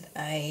it with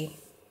a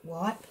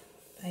wipe,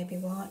 baby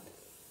wipe,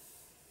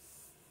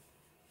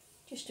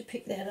 just to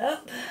pick that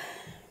up.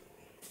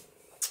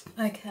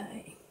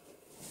 Okay.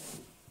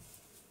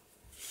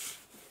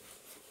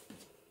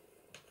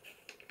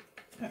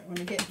 Don't want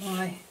to get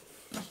my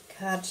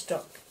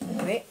cardstock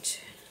wet.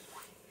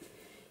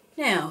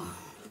 Now,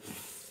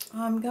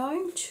 I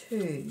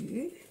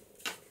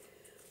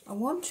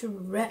want to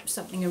wrap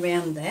something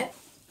around that.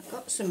 I've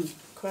got some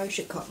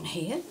crochet cotton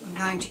here. I'm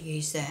going to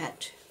use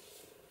that.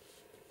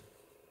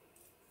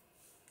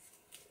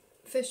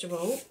 First of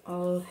all,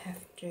 I'll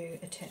have to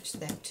attach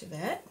that to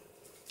that.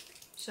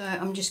 So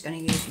I'm just going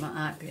to use my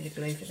art glitter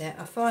glue for that.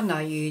 I find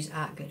I use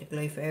art glitter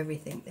glue for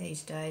everything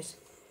these days.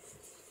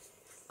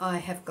 I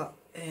have got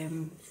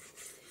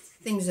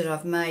things that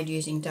I've made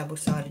using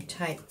double-sided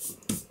tape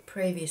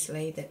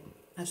previously that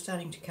are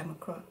starting to come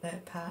apart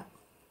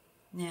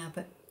now,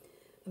 but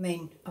I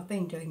mean, I've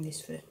been doing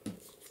this for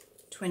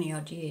 20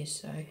 odd years,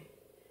 so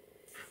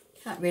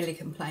can't really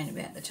complain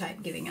about the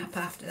tape giving up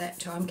after that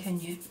time, can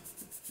you?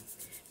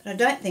 But I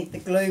don't think the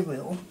glue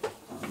will.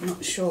 I'm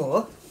not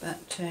sure,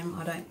 but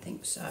I don't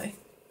think so.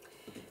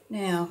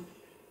 Now,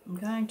 I'm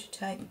going to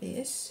take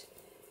this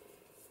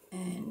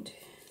and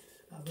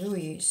I will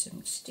use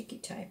some sticky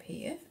tape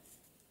here.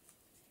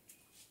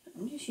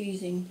 I'm just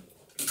using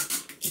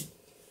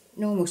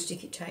normal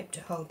sticky tape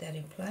to hold that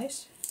in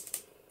place.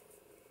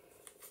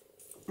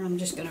 I'm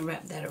just going to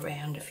wrap that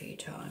around a few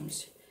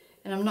times.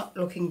 And I'm not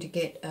looking to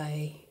get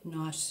a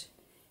nice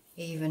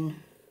even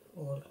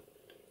or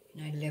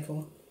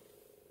level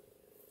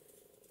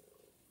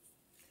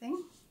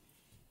thing.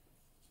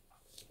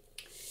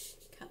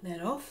 Cut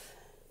that off.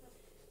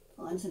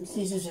 Find some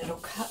scissors that'll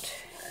cut.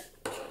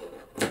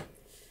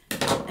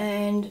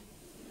 And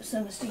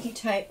some sticky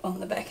tape on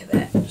the back of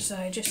that.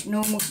 So just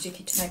normal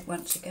sticky tape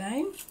once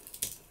again.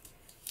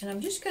 And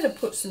I'm just going to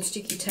put some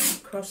sticky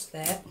tape across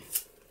that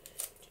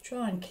to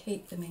try and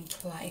keep them in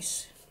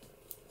place.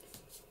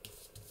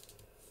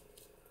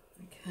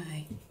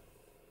 Okay.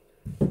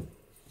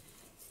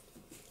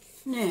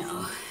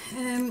 Now,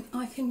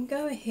 I can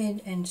go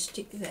ahead and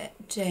stick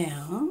that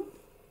down.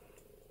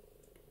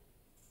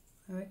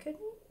 I reckon.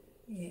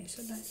 Yes,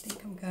 I don't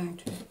think I'm going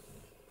to.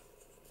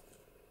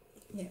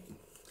 Yeah.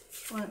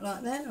 Want it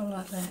like that or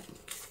like that?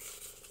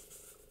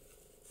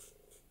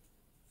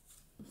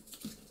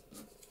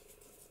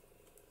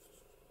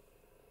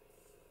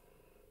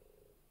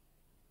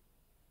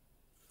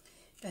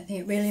 Don't think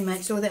it really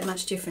makes all that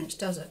much difference,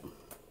 does it?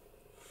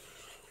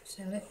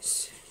 So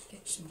let's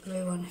get some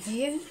glue on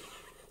here.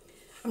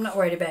 I'm not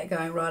worried about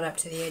going right up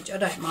to the edge. I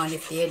don't mind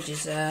if the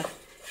edges are,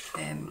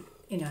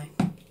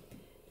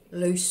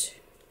 loose.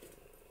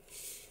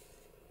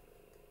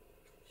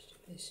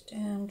 Stick this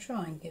down,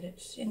 try and get it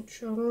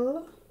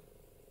central.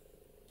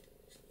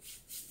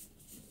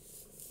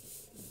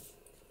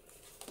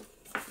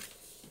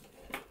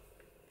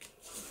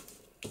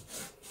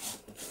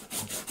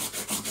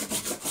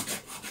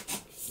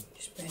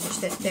 Just burnish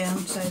that down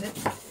so that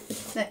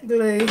that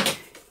glue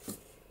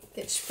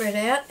gets spread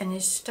out and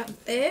is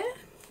stuck there.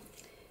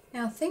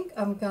 Now I think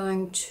I'm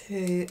going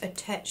to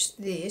attach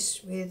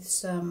this with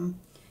some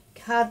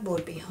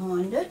cardboard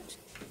behind it.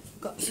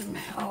 I've got some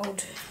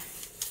old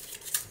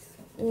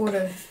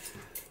water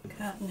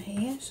carton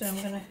here, so I'm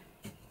going to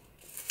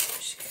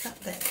just cut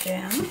that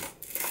down.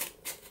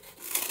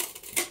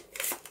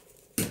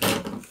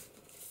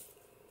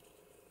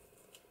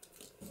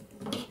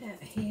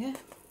 Out here.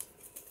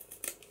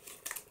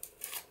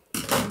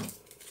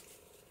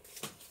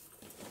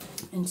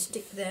 And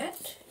stick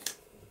that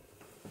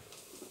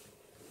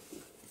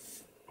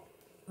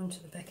onto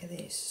the back of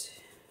this.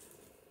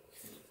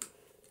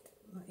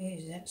 I'll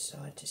use that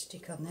side to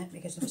stick on that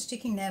because I'm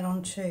sticking that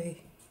onto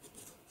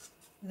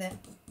that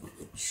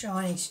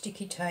shiny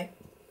sticky tape.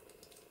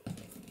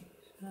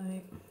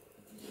 So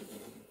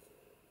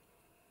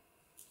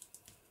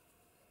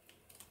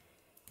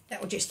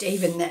that will just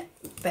even that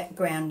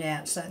background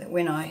out so that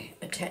when I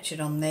attach it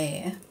on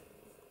there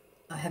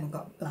I haven't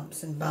got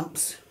lumps and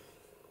bumps.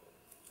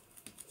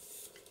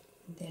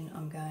 then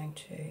I'm going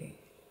to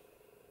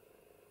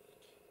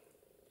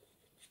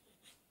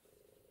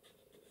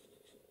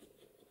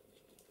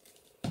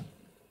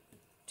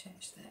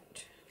attach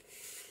that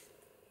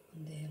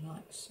on there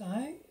like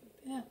so,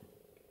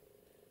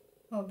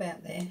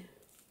 about there.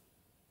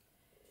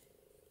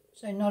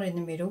 So not in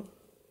the middle,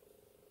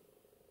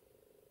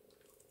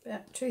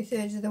 about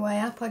 2/3 of the way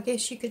up, I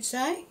guess you could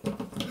say.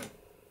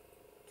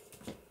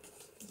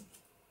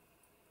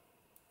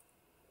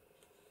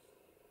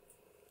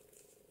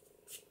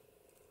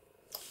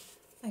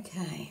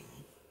 Okay,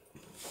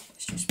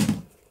 let's just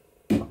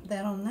pop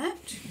that on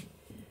that,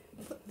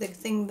 put the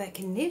thing back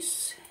in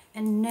this,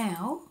 and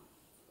now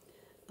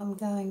I'm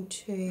going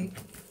to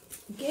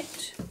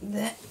get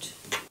that.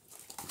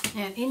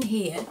 Now in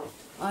here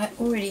I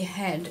already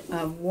had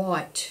a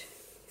white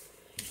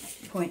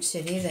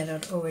poinsettia that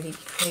I'd already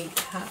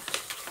pre-cut,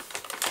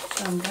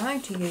 so I'm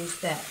going to use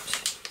that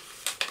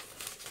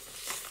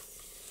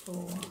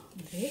for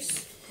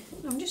this.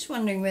 I'm just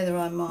wondering whether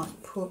I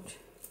might put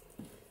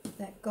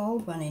that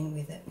gold one in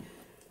with it,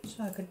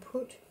 so I could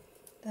put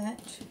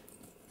that,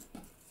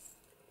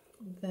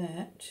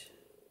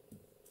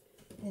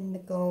 then the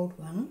gold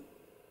one,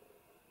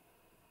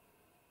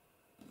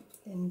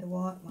 then the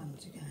white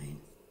ones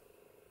again.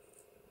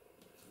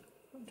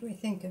 What do we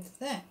think of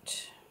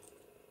that?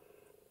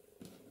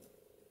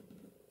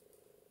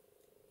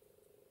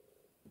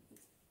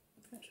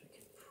 Perhaps we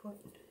could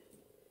put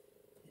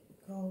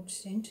that gold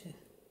centre.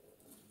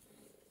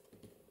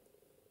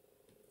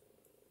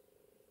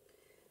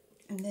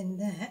 And then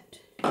that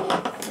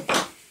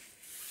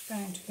is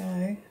going to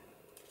go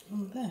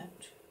on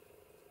that.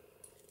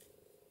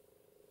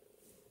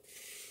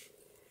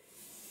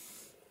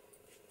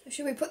 So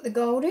should we put the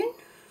gold in?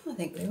 I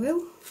think we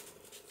will.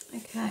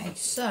 Okay,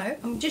 so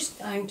I'm just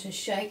going to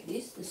shake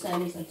this the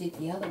same as I did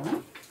the other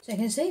one. So you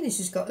can see this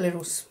has got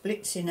little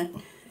splits in it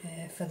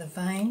for the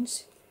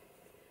veins.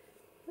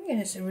 I reckon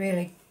it's a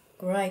really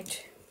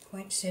great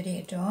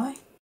poinsettia die.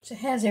 So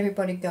how's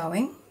everybody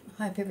going?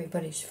 I hope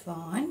everybody's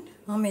fine.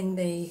 I'm in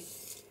the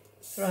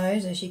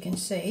throes, as you can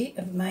see,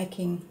 of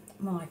making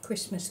my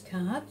Christmas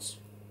cards.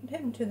 What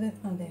happened to the...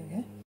 oh, there we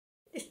go.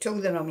 This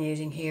tool that I'm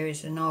using here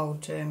is an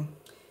old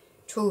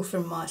tool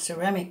from my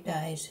ceramic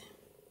days.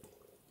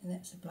 And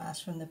that's a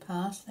blast from the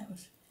past. That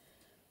was...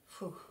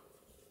 whew,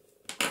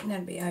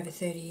 that'd be over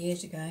 30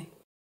 years ago.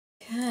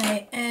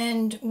 Okay,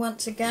 and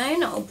once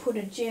again I'll put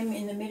a gem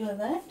in the middle of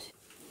that.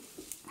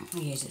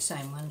 I'll use the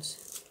same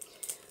ones.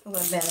 I've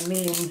got about 1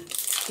 million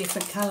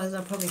different colours.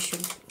 I probably should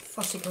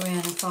fossick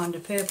around and find a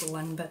purple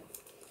one, but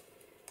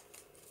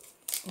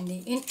in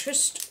the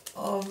interest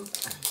of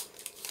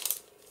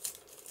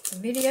the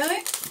video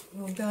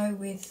we'll go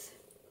with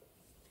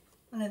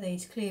one of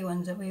these clear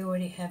ones that we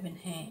already have in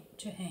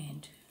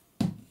hand.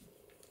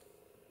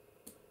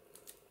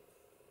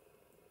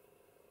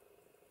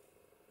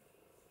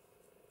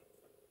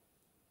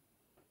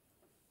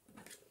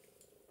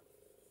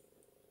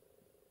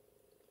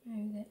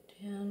 Move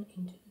that down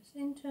into the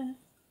centre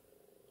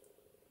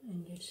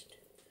and just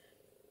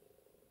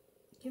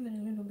give it a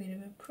little bit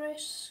of a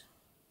press.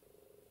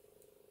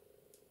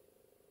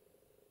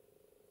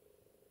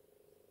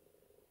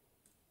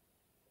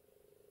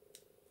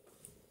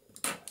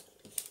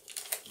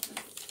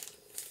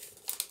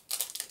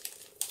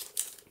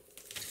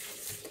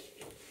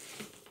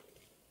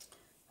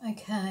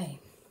 Okay,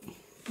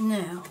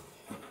 now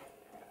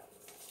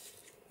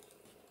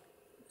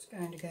it's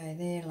going to go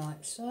there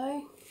like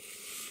so.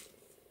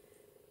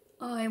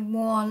 I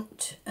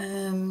want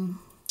something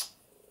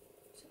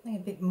a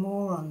bit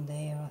more on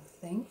there, I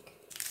think.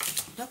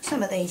 Like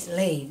some of these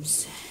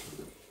leaves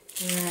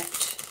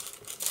that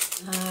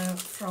are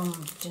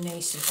from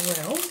Denise as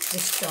well,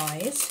 this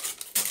die is,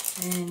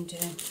 and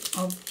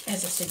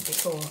as I said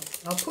before,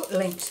 I'll put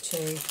links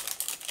to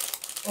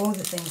all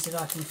the things that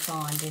I can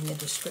find in the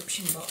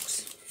description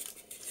box.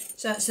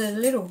 So it's a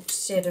little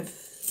set of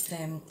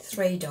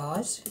 3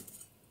 dies.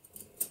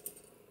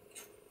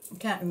 I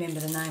can't remember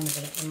the name of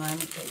it at the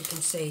moment, but you can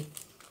see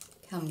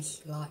it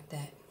comes like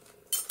that.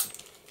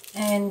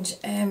 And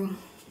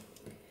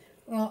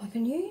well, I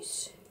can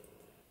use,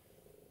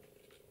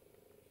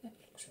 that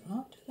looks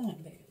right,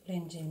 doesn't it? It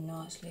blends in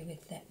nicely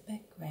with that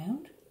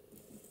background.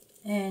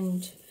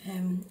 And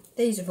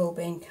these have all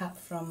been cut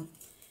from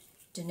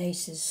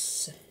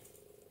Denise's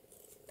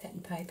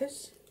pattern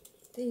papers.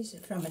 These are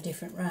from a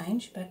different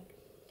range, but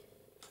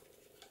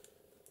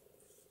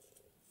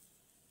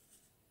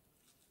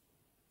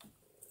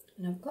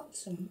and I've got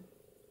some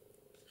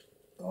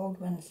gold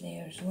ones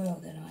there as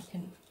well that I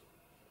can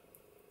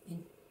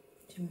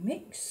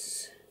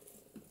mix.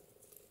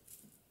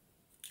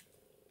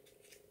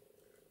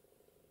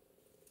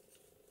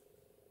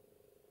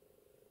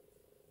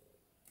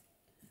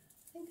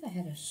 I think I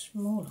had a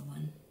smaller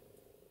one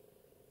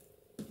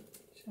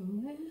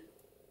somewhere.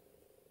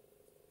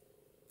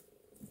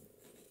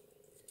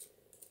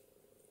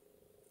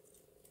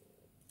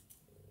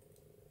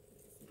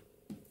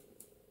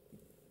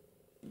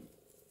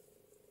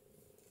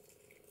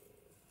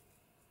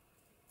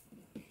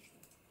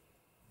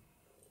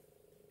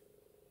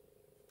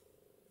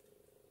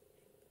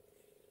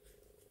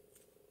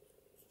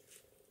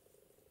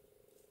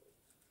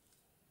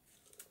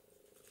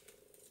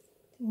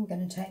 I'm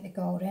going to take the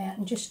gold out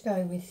and just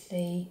go with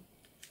the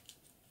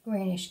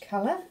greenish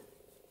colour.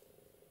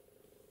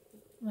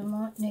 I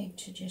might need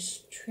to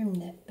just trim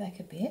that back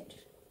a bit.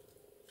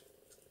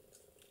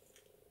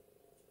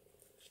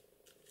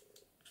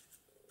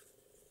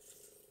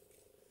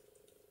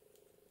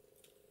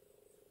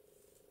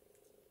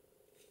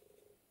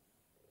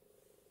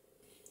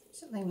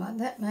 Something like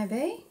that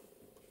maybe.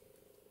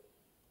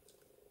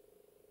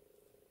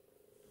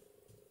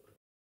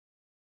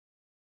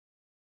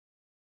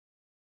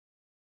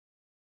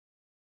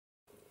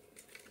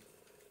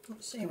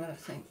 Let's see what I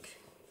think.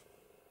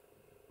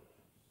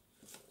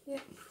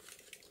 Yep.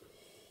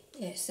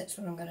 Yes, that's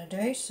what I'm going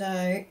to do.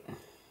 So,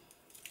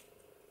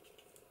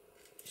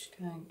 just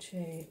going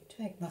to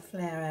take my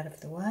flower out of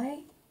the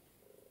way.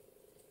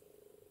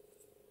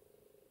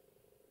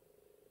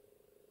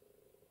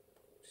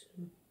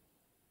 Some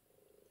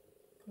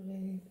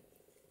glue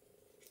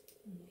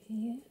on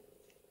here.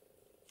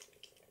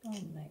 I'll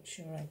make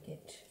sure I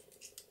get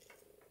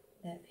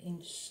that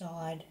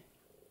inside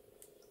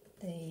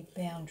the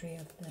boundary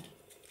of the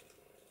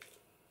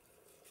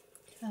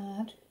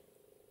card.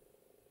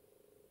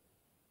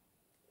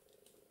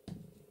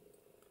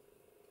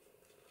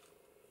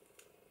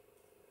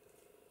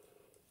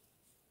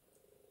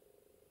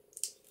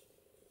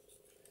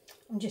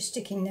 I'm just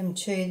sticking them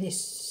to this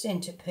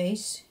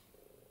centerpiece,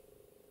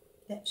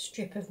 that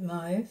strip of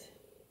mauve.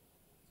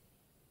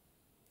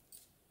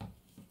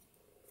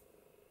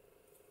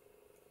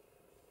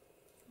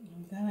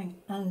 I'm going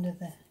under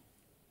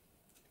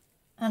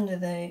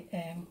the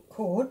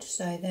cord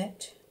so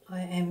that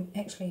I am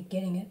actually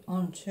getting it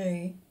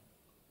onto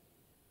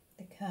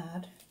the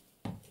card.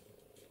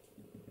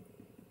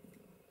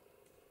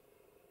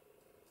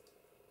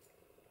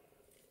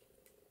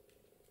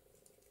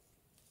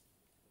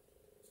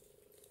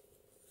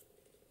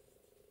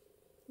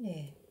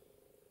 Yeah.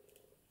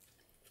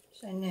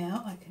 So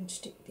now I can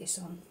stick this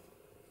on.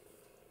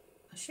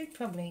 I should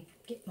probably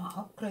get my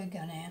hot glue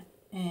gun out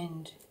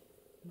and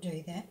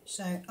do that.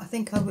 So I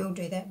think I will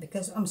do that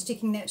because I'm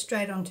sticking that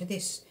straight onto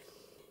this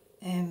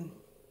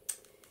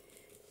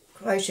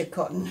crochet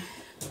cotton.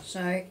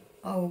 So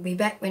I will be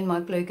back when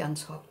my glue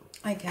gun's hot.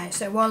 Okay,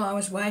 so while I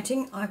was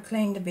waiting, I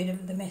cleaned a bit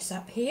of the mess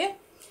up here.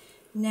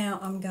 Now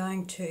I'm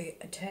going to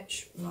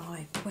attach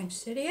my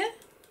poinsettia.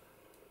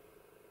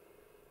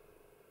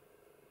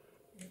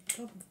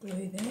 Top of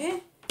glue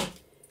there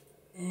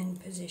and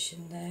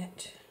position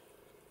that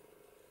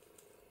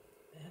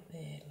about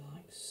there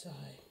like so.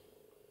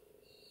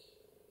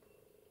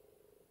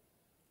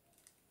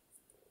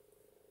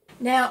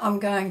 Now I'm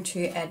going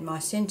to add my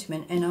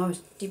sentiment, and I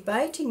was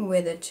debating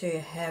whether to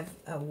have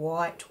a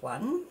white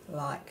one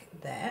like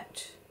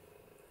that,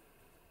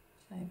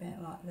 say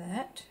about like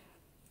that,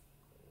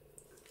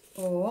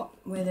 or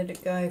whether to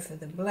go for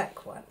the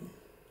black one.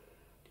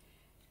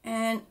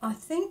 And I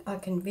think I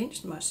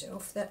convinced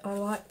myself that I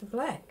like the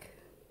black.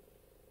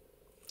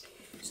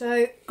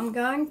 So I'm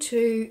going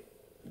to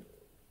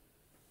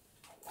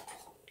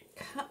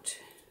cut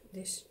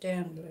this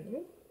down a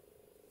little.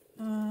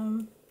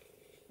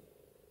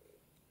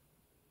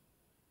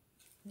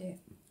 Yeah,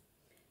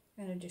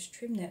 I'm going to just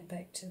trim that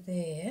back to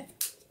there.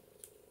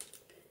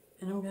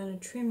 And I'm going to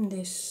trim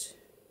this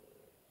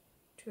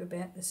to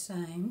about the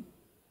same,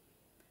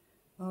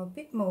 or a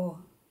bit more.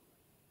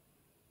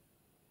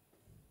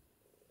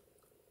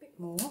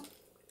 More,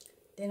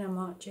 then I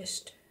might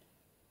just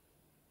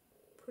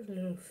put a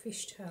little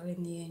fishtail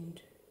in the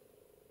end.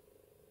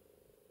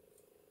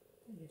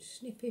 Just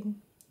snip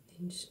in,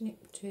 then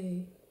snip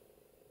to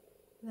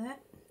that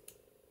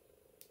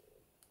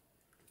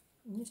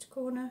in this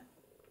corner,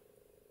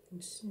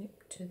 and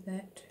snip to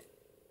that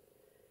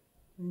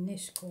in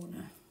this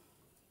corner.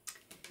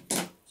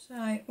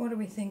 So what do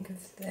we think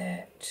of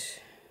that?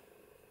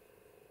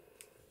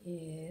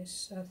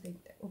 Yes, I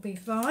think that will be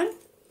fine.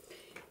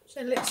 So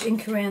let's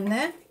ink around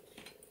that.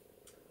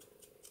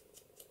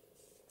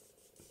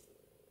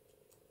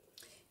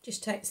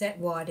 Just takes that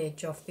wide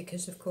edge off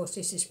because of course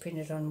this is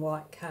printed on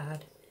white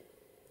card.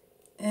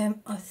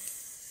 I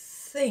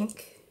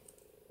think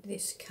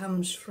this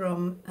comes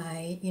from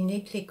a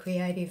Uniquely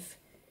Creative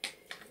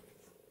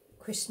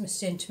Christmas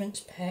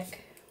Sentiments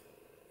pack.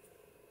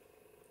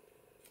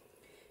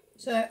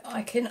 So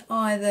I can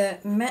either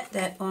mat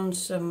that on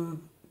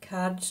some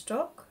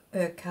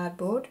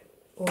cardboard,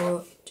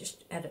 or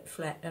just add it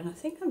flat, and I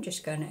think I'm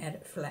just going to add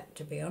it flat,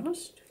 to be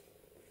honest,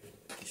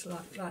 just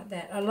like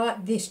that. I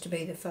like this to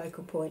be the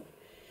focal point,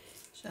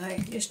 so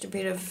just a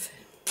bit of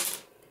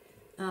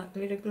art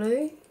glitter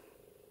glue,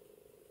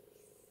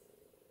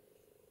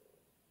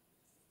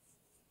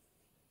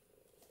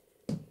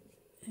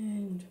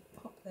 and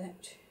pop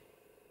that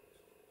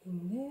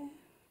in there.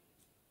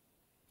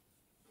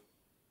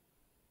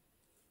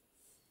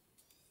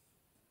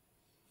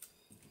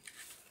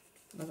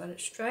 I've got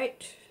it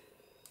straight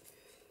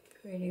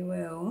pretty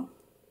well.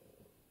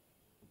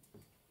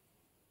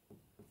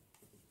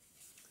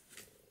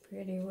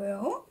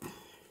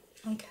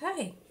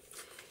 Okay,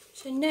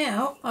 so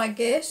now I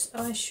guess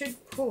I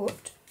should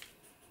put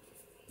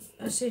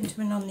a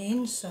sentiment on the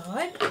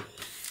inside.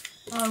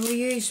 I will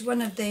use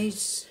one of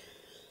these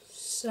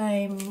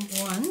same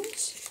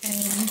ones,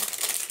 and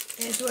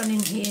there's one in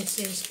here that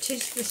says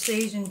 "'Tis the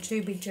season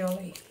to be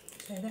jolly,"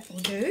 so that will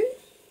do.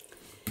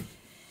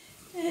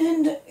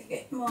 And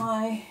get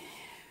my,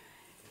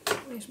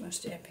 where's my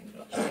stamping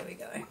block? There we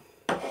go.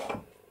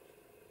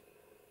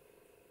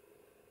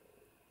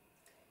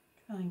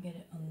 Try and get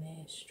it on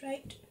there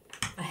straight.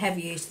 I have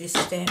used this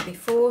stamp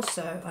before,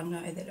 so I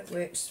know that it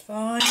works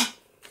fine.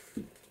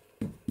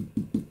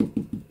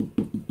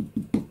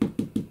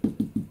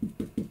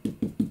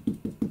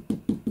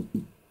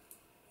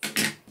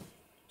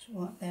 Just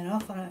wipe that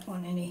off, I don't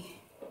want any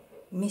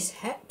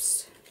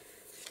mishaps.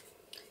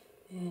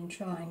 And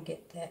try and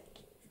get that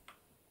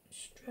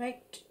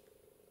straight.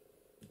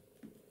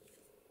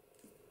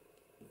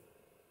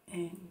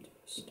 And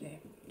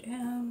stamp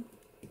down.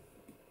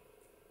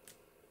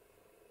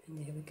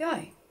 And there we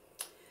go.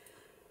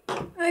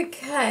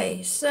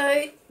 Okay,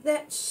 so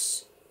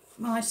that's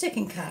my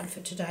second card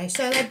for today.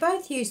 So they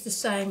both use the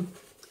same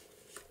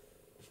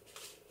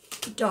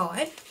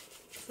die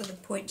for the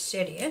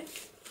poinsettia,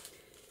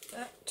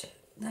 but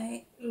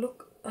they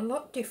look a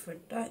lot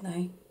different, don't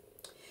they?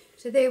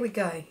 So there we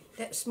go.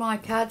 That's my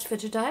cards for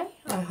today.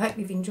 I hope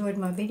you've enjoyed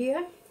my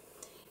video.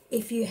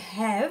 If you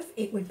have,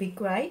 it would be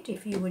great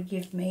if you would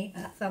give me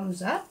a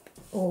thumbs up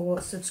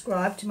or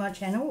subscribe to my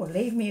channel or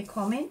leave me a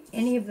comment.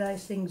 Any of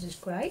those things is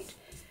great.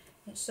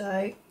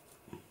 So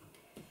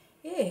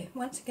yeah,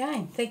 once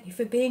again, thank you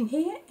for being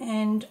here,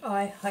 and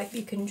I hope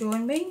you can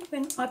join me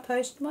when I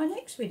post my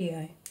next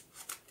video.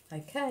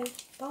 Okay,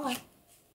 bye.